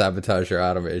trying to sabotage your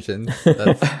automation.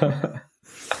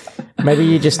 Maybe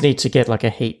you just need to get like a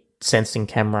heat sensing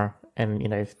camera and, you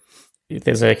know, if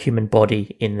there's a human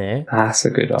body in there. That's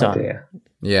a good idea.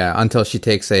 Yeah, until she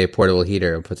takes a portable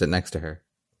heater and puts it next to her.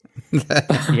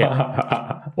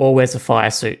 Yeah. Or wears a fire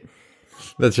suit.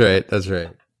 That's right. I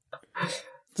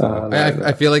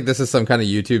feel like this is some kind of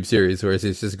YouTube series where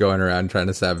she's just going around trying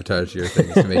to sabotage your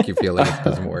things to make you feel like it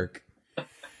doesn't work.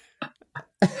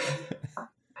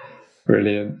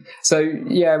 Brilliant. So,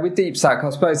 yeah, with DeepStack,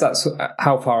 I suppose that's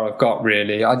how far I've got,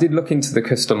 really. I did look into the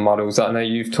custom models that I know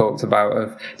you've talked about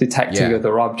of detecting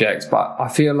other objects, but I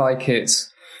feel like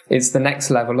it's the next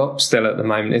level up still at the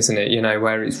moment, isn't it? You know,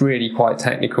 where it's really quite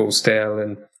technical still,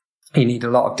 and you need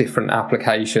a lot of different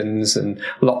applications and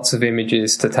lots of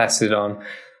images to test it on.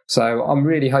 So I'm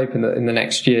really hoping that in the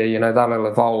next year, you know, that'll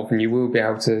evolve and you will be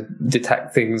able to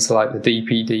detect things like the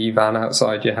DPD van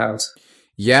outside your house.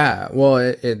 Yeah,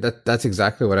 well, that's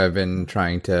exactly what I've been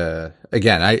trying to.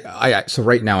 Again, so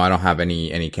right now I don't have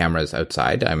any cameras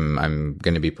outside. I'm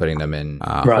going to be putting them in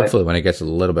hopefully when it gets a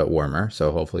little bit warmer.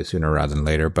 So hopefully sooner rather than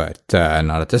later, but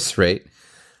not at this rate.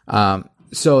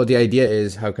 So the idea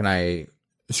is, how can I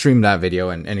stream that video?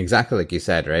 And exactly like you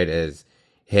said, right? Is,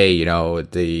 hey, you know,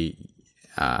 the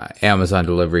Amazon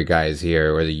delivery guy is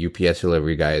here, or the UPS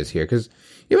delivery guy is here, because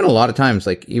even a lot of times,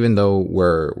 like, even though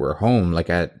we're home, like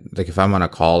if I'm on a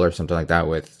call or something like that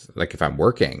with, like, if I'm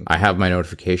working, I have my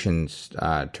notifications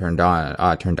turned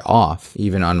off,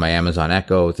 even on my Amazon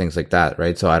Echo, things like that,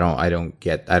 right? So I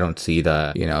don't see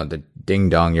the, you know, the ding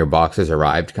dong, your box has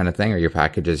arrived kind of thing, or your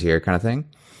package is here kind of thing.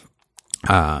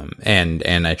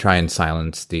 And I try and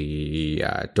silence the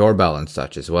doorbell and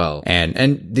such as well.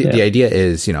 And the idea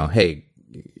is, you know, hey,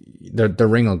 the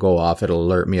ring will go off, it'll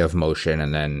alert me of motion,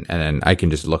 and then I can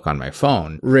just look on my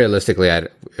phone. Realistically,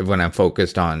 when I'm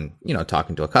focused on, you know,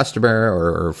 talking to a customer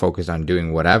or focused on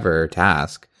doing whatever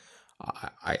task,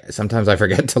 I sometimes I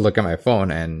forget to look at my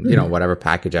phone, and, you know, whatever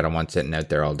package I don't want sitting out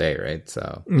there all day, right?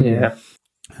 So yeah.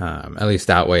 At least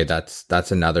that way,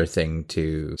 that's another thing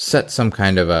to set some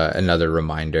kind of another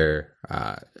reminder.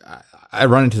 I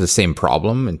run into the same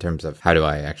problem in terms of how do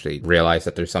I actually realize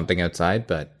that there's something outside,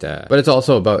 but it's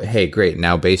also about, hey, great,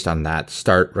 now based on that,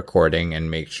 start recording and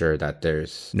make sure that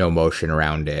there's no motion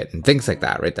around it and things like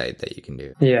that, right? That you can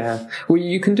do. Yeah. Well,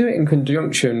 you can do it in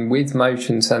conjunction with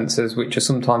motion sensors, which are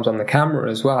sometimes on the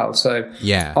camera as well. So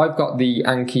yeah, I've got the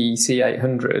Anki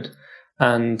C800,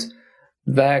 and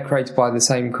they're created by the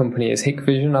same company as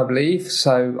Hikvision, I believe.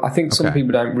 So I think some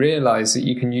people don't realize that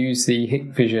you can use the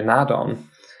Hikvision add-on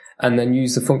and then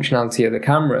use the functionality of the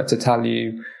camera to tell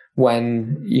you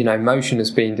when, you know, motion has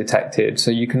been detected.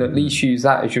 So you can at least use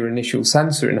that as your initial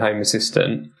sensor in Home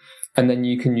Assistant. And then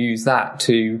you can use that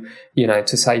to, you know,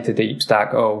 to say to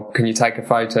DeepStack, oh, can you take a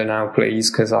photo now, please?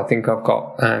 Because I think I've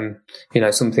got, you know,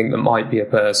 something that might be a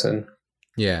person.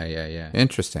 Yeah.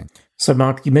 Interesting. So,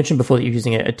 Mark, you mentioned before that you're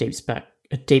using a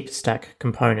DeepStack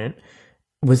component.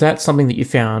 Was that something that you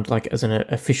found, like, as an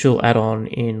official add-on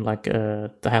in, like,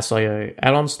 the Hass.io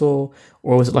add-on store,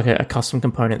 or was it like a custom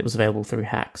component that was available through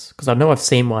Hacks? Because I know I've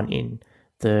seen one in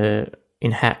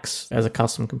Hacks as a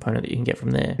custom component that you can get from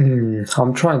there.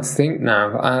 I'm trying to think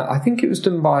now. I think it was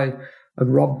done by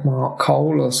Marc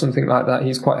Cole or something like that.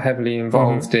 He's quite heavily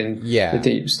involved in the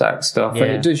DeepStack stuff,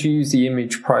 and it does use the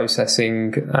image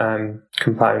processing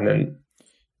component.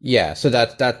 Yeah, so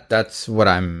that's what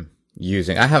I'm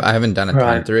using. I haven't done a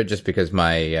ton through it, just because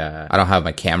my I don't have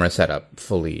my camera set up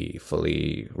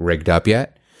fully rigged up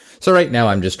yet. So right now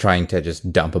I'm just trying to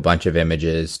dump a bunch of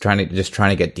images, trying to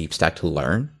get DeepStack to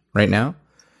learn right now.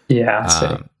 Yeah, I see.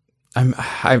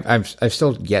 I've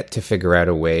still yet to figure out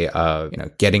a way of, you know,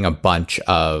 getting a bunch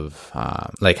of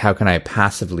like, how can I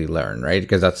passively learn, right?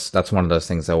 Because that's one of those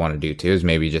things I want to do too, is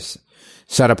maybe just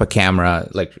set up a camera,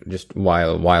 like, just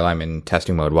while I'm in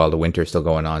testing mode, while the winter's still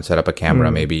going on, set up a camera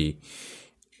maybe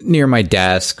near my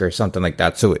desk or something like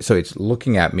that. So it's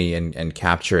looking at me and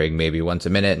capturing maybe once a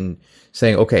minute and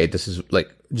saying, okay, this is, like,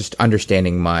 just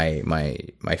understanding my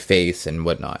face and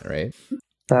whatnot, right?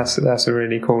 That's a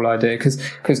really cool idea, because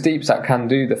DeepStack can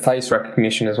do the face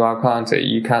recognition as well, can't it?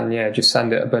 You can, just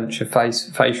send it a bunch of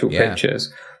facial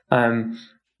pictures.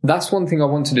 That's one thing I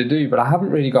wanted to do, but I haven't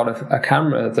really got a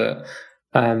camera that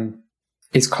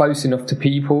is close enough to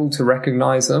people to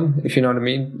recognize them, if you know what I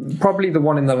mean. Probably the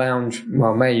one in the lounge,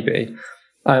 well, maybe.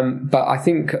 But I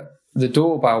think the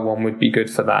doorbell one would be good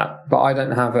for that. But I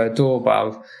don't have a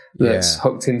doorbell that's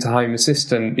hooked into Home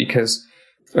Assistant because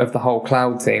of the whole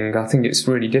cloud thing. I think it's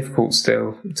really difficult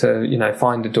still to, you know,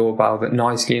 find a doorbell that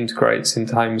nicely integrates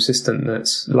into Home Assistant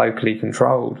that's locally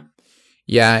controlled.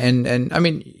 Yeah, and I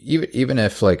mean, even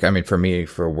if, like, I mean, for me,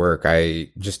 for work, I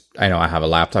know I have a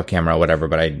laptop camera or whatever,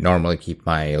 but I normally keep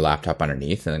my laptop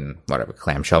underneath and whatever,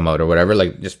 clamshell mode or whatever,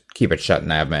 like, just keep it shut,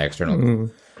 and I have my external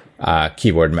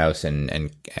keyboard, mouse,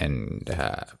 and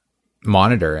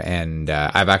monitor, and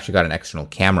I've actually got an external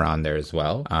camera on there as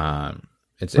well.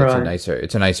 It's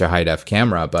a nicer high def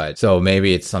camera, but so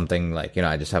maybe it's something like, you know,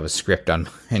 I just have a script on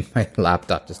my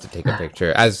laptop just to take a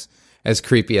picture. As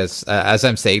creepy as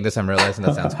I'm saying this, I'm realizing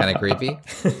that sounds kind of creepy,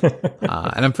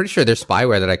 and I'm pretty sure there's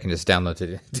spyware that I can just download to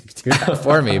do that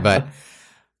for me. But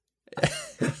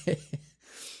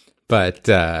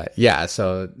yeah,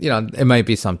 so, you know, it might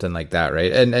be something like that,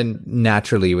 right? And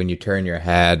naturally, when you turn your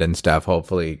head and stuff,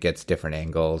 hopefully it gets different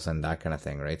angles and that kind of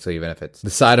thing, right? So even if it's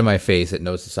the side of my face, it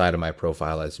knows the side of my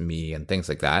profile as me and things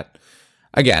like that.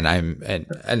 Again,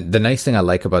 and the nice thing I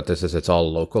like about this is it's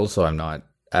all local, so I'm not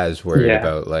as worried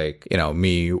about like, you know,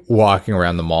 me walking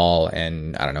around the mall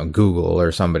and I don't know, Google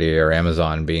or somebody or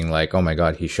Amazon being like, oh my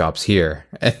God, he shops here.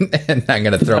 And I'm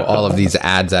going to throw all of these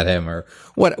ads at him or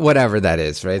whatever that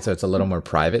is. Right. So it's a little more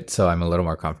private. So I'm a little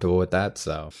more comfortable with that.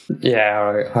 So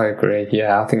yeah, I agree.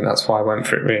 Yeah. I think that's why I went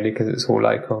for it really, because it's all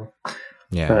local.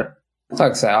 Yeah. But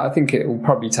like I say, I think it will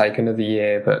probably take another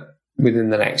year, but within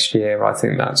the next year, I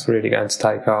think that's really going to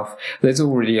take off. There's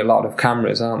already a lot of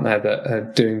cameras, aren't there, that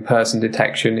are doing person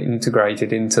detection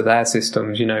integrated into their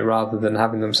systems, you know, rather than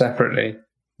having them separately.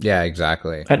 Yeah,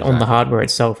 exactly. And on the hardware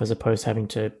itself, as opposed to having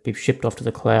to be shipped off to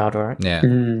the cloud, right? Yeah.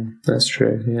 That's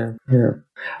true, yeah.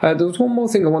 There was one more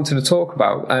thing I wanted to talk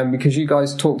about, because you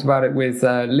guys talked about it with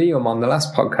Liam on the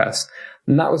last podcast,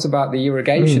 and that was about the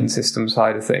irrigation system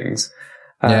side of things.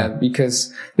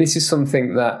 Because this is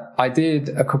something that I did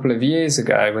a couple of years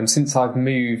ago, and since I've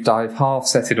moved, I've half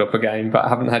set it up again, but I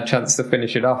haven't had a chance to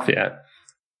finish it off yet.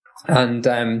 And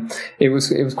it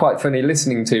was quite funny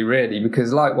listening to, really,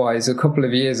 because likewise, a couple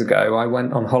of years ago, I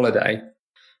went on holiday,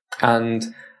 and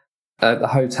at the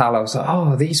hotel, I was like,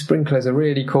 oh, these sprinklers are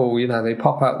really cool. You know, they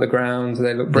pop out the ground,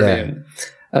 they look brilliant.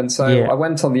 Yeah. And so I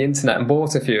went on the internet and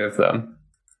bought a few of them,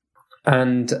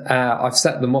 and I've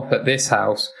set them up at this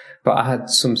house. But I had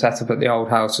some set up at the old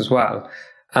house as well.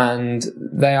 And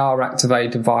they are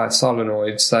activated via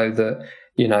solenoids so that,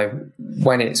 you know,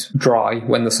 when it's dry,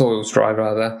 when the soil's dry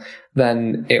rather,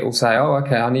 then it will say, oh,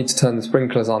 okay, I need to turn the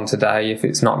sprinklers on today if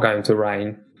it's not going to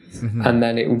rain. Mm-hmm. And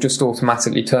then it will just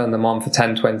automatically turn them on for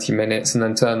 10, 20 minutes and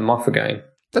then turn them off again.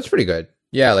 That's pretty good.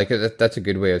 Yeah, like that's a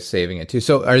good way of saving it too.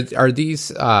 So are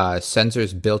these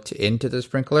sensors built into the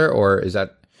sprinkler, or is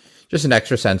that just an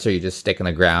extra sensor you just stick in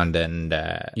the ground and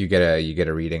you get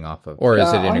a reading off of, or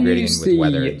is it integrating in with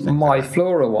weather? I use the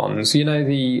MyFlora ones, you know,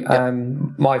 the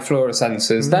MyFlora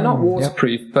sensors. They're not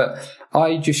waterproof, but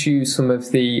I just use some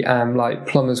of the like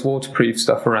plumber's waterproof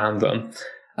stuff around them,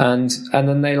 and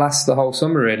then they last the whole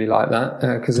summer really like that,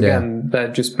 because again they're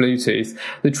just Bluetooth.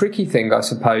 The tricky thing, I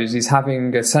suppose, is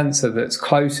having a sensor that's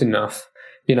close enough,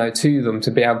 you know, to them to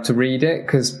be able to read it,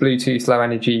 because Bluetooth low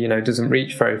energy, you know, doesn't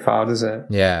reach very far, does it?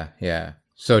 Yeah.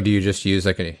 So do you just use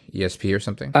like an ESP or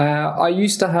something? I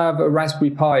used to have a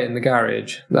Raspberry Pi in the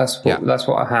garage. That's what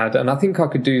I had. And I think I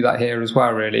could do that here as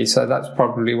well, really. So that's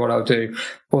probably what I'll do.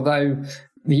 Although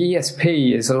the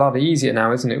ESP is a lot easier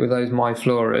now, isn't it, with those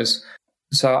MyFloras?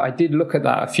 So I did look at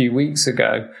that a few weeks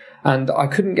ago, and I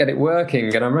couldn't get it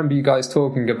working. And I remember you guys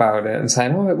talking about it and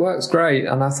saying, oh, it works great.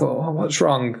 And I thought, oh, what's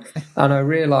wrong? And I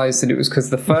realized that it was because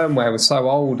the firmware was so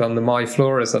old on the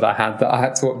MyFloras that I had to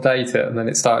update it, and then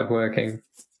it started working.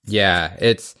 Yeah,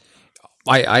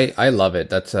 I love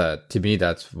it. That's to me,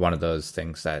 that's one of those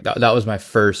things that was my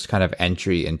first kind of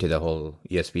entry into the whole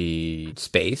ESP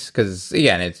space. Because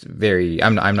again, it's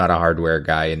I'm not a hardware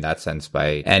guy in that sense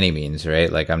by any means,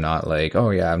 right? Like I'm not like,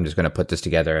 oh yeah, I'm just going to put this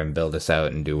together and build this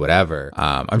out and do whatever.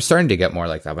 I'm starting to get more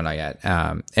like that, but not yet.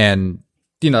 And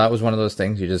you know, that was one of those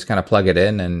things. You just kind of plug it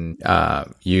in and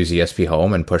use ESP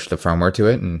Home and push the firmware to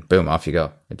it, and boom, off you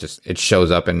go. It shows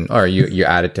up, or you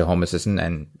add it to Home Assistant,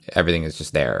 and everything is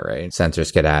just there, right?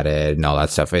 Sensors get added and all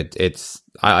that stuff.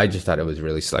 I just thought it was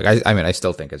really slick. I mean, I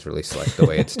still think it's really slick the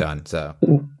way it's done. So,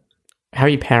 how are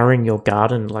you powering your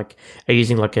garden? Like, are you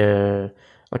using like a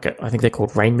I think they're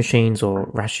called rain machines or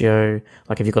ratio?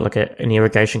 Like, have you got like an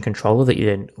irrigation controller that you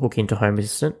then hook into Home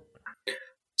Assistant?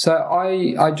 So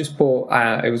I just bought,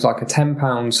 it was like a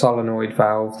 £10 solenoid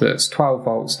valve that's 12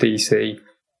 volts DC,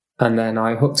 and then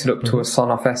I hooked it up to a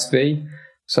Sonoff SV,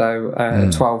 so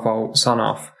 12 volt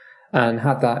Sonoff, and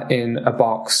had that in a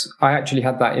box. I actually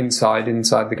had that inside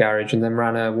the garage, and then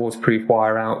ran a waterproof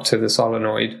wire out to the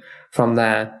solenoid from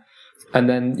there. And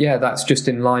then, that's just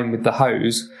in line with the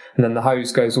hose, and then the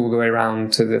hose goes all the way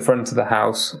around to the front of the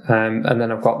house, and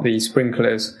then I've got the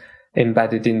sprinklers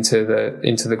embedded into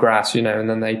the grass, you know, and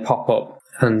then they pop up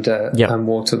and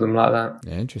water them like that.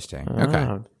 Yeah, interesting.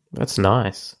 Okay. That's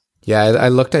nice. Yeah, I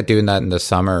looked at doing that in the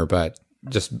summer, but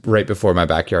just right before my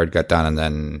backyard got done, and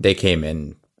then they came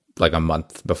in like a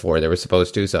month before they were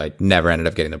supposed to, so I never ended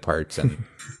up getting the parts. And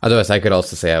otherwise, I could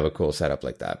also say I have a cool setup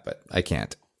like that, but I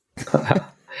can't.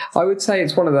 I would say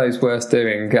it's one of those worth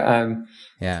doing.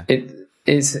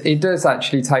 It does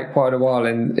actually take quite a while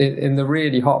in the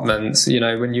really hot months, you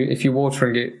know, if you're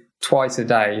watering it twice a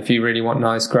day, if you really want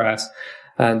nice grass,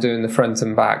 and doing the front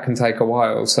and back can take a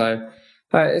while. So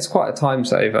it's quite a time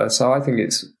saver. So I think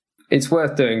it's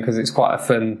worth doing because it's quite a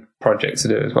fun project to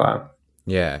do as well.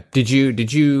 Yeah. Did you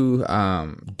do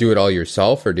it all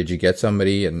yourself, or did you get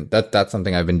somebody? And that's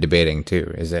something I've been debating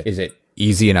too. Is it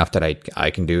easy enough that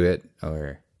I can do it,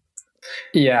 or?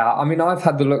 Yeah, I mean, I've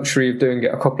had the luxury of doing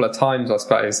it a couple of times, I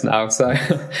suppose, now. So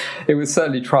it was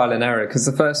certainly trial and error, because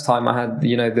the first time I had, the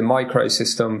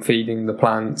microsystem feeding the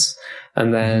plants,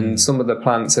 and then some of the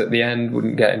plants at the end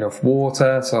wouldn't get enough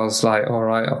water. So I was like, all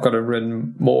right, I've got to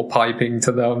run more piping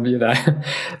to them,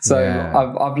 So yeah.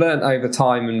 I've learned over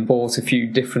time and bought a few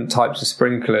different types of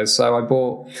sprinklers. So I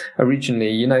bought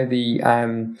originally, the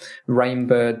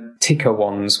Rainbird ticker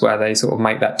ones where they sort of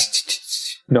make that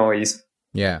noise.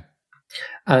 Yeah.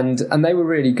 And they were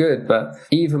really good, but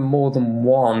even more than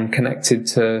one connected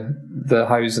to the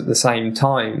hose at the same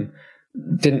time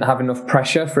didn't have enough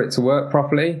pressure for it to work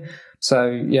properly. So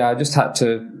yeah, I just had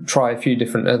to try a few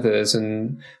different others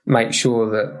and make sure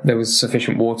that there was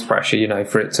sufficient water pressure,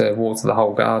 for it to water the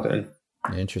whole garden.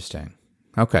 Interesting.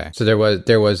 Okay. So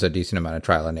there was a decent amount of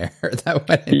trial and error that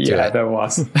went into it. Yeah, there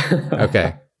was.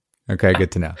 Okay. Okay,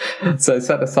 good to know. So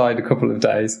set aside a couple of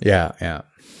days. Yeah.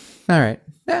 All right.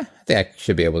 I think I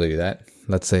should be able to do that.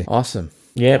 Let's see. Awesome.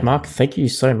 Yeah, Mark, thank you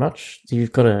so much.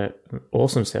 You've got an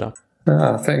awesome setup.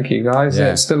 Thank you, guys.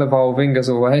 Yeah. It's still evolving as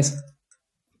always.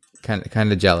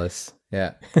 Kind of jealous.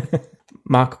 Yeah.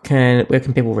 Mark, where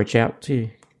can people reach out to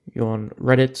you? You're on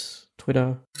Reddit,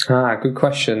 Twitter? Good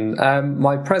question.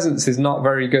 My presence is not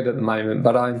very good at the moment,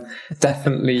 but I'm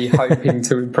definitely hoping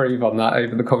to improve on that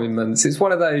over the coming months. It's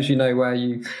one of those, where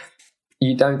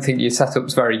you don't think your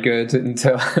setup's very good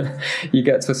until you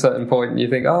get to a certain point and you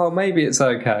think, oh, maybe it's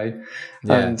okay.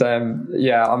 Yeah. And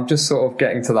I'm just sort of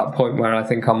getting to that point where I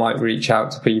think I might reach out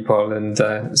to people and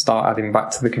start adding back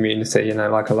to the community,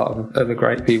 like a lot of other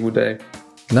great people do.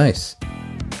 Nice.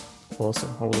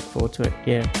 Awesome. I'll look forward to it.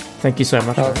 Yeah. Thank you so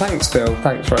much. Oh, thanks, Phil.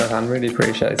 Thanks, Rohan. Really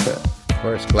appreciate it. Of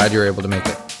course. Glad you were able to make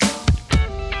it.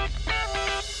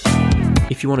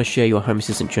 If you want to share your Home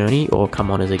Assistant journey or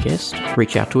come on as a guest,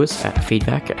 reach out to us at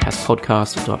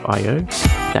feedback@hasspodcast.io.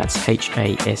 That's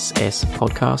HASS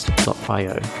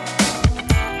podcast.io.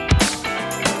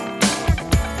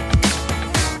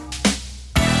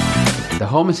 The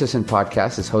Home Assistant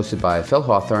podcast is hosted by Phil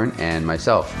Hawthorne and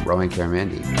myself, Rohan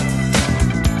Karamandi.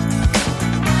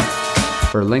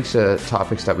 For links to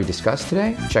topics that we discussed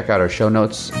today, check out our show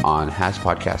notes on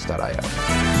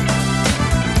hasspodcast.io.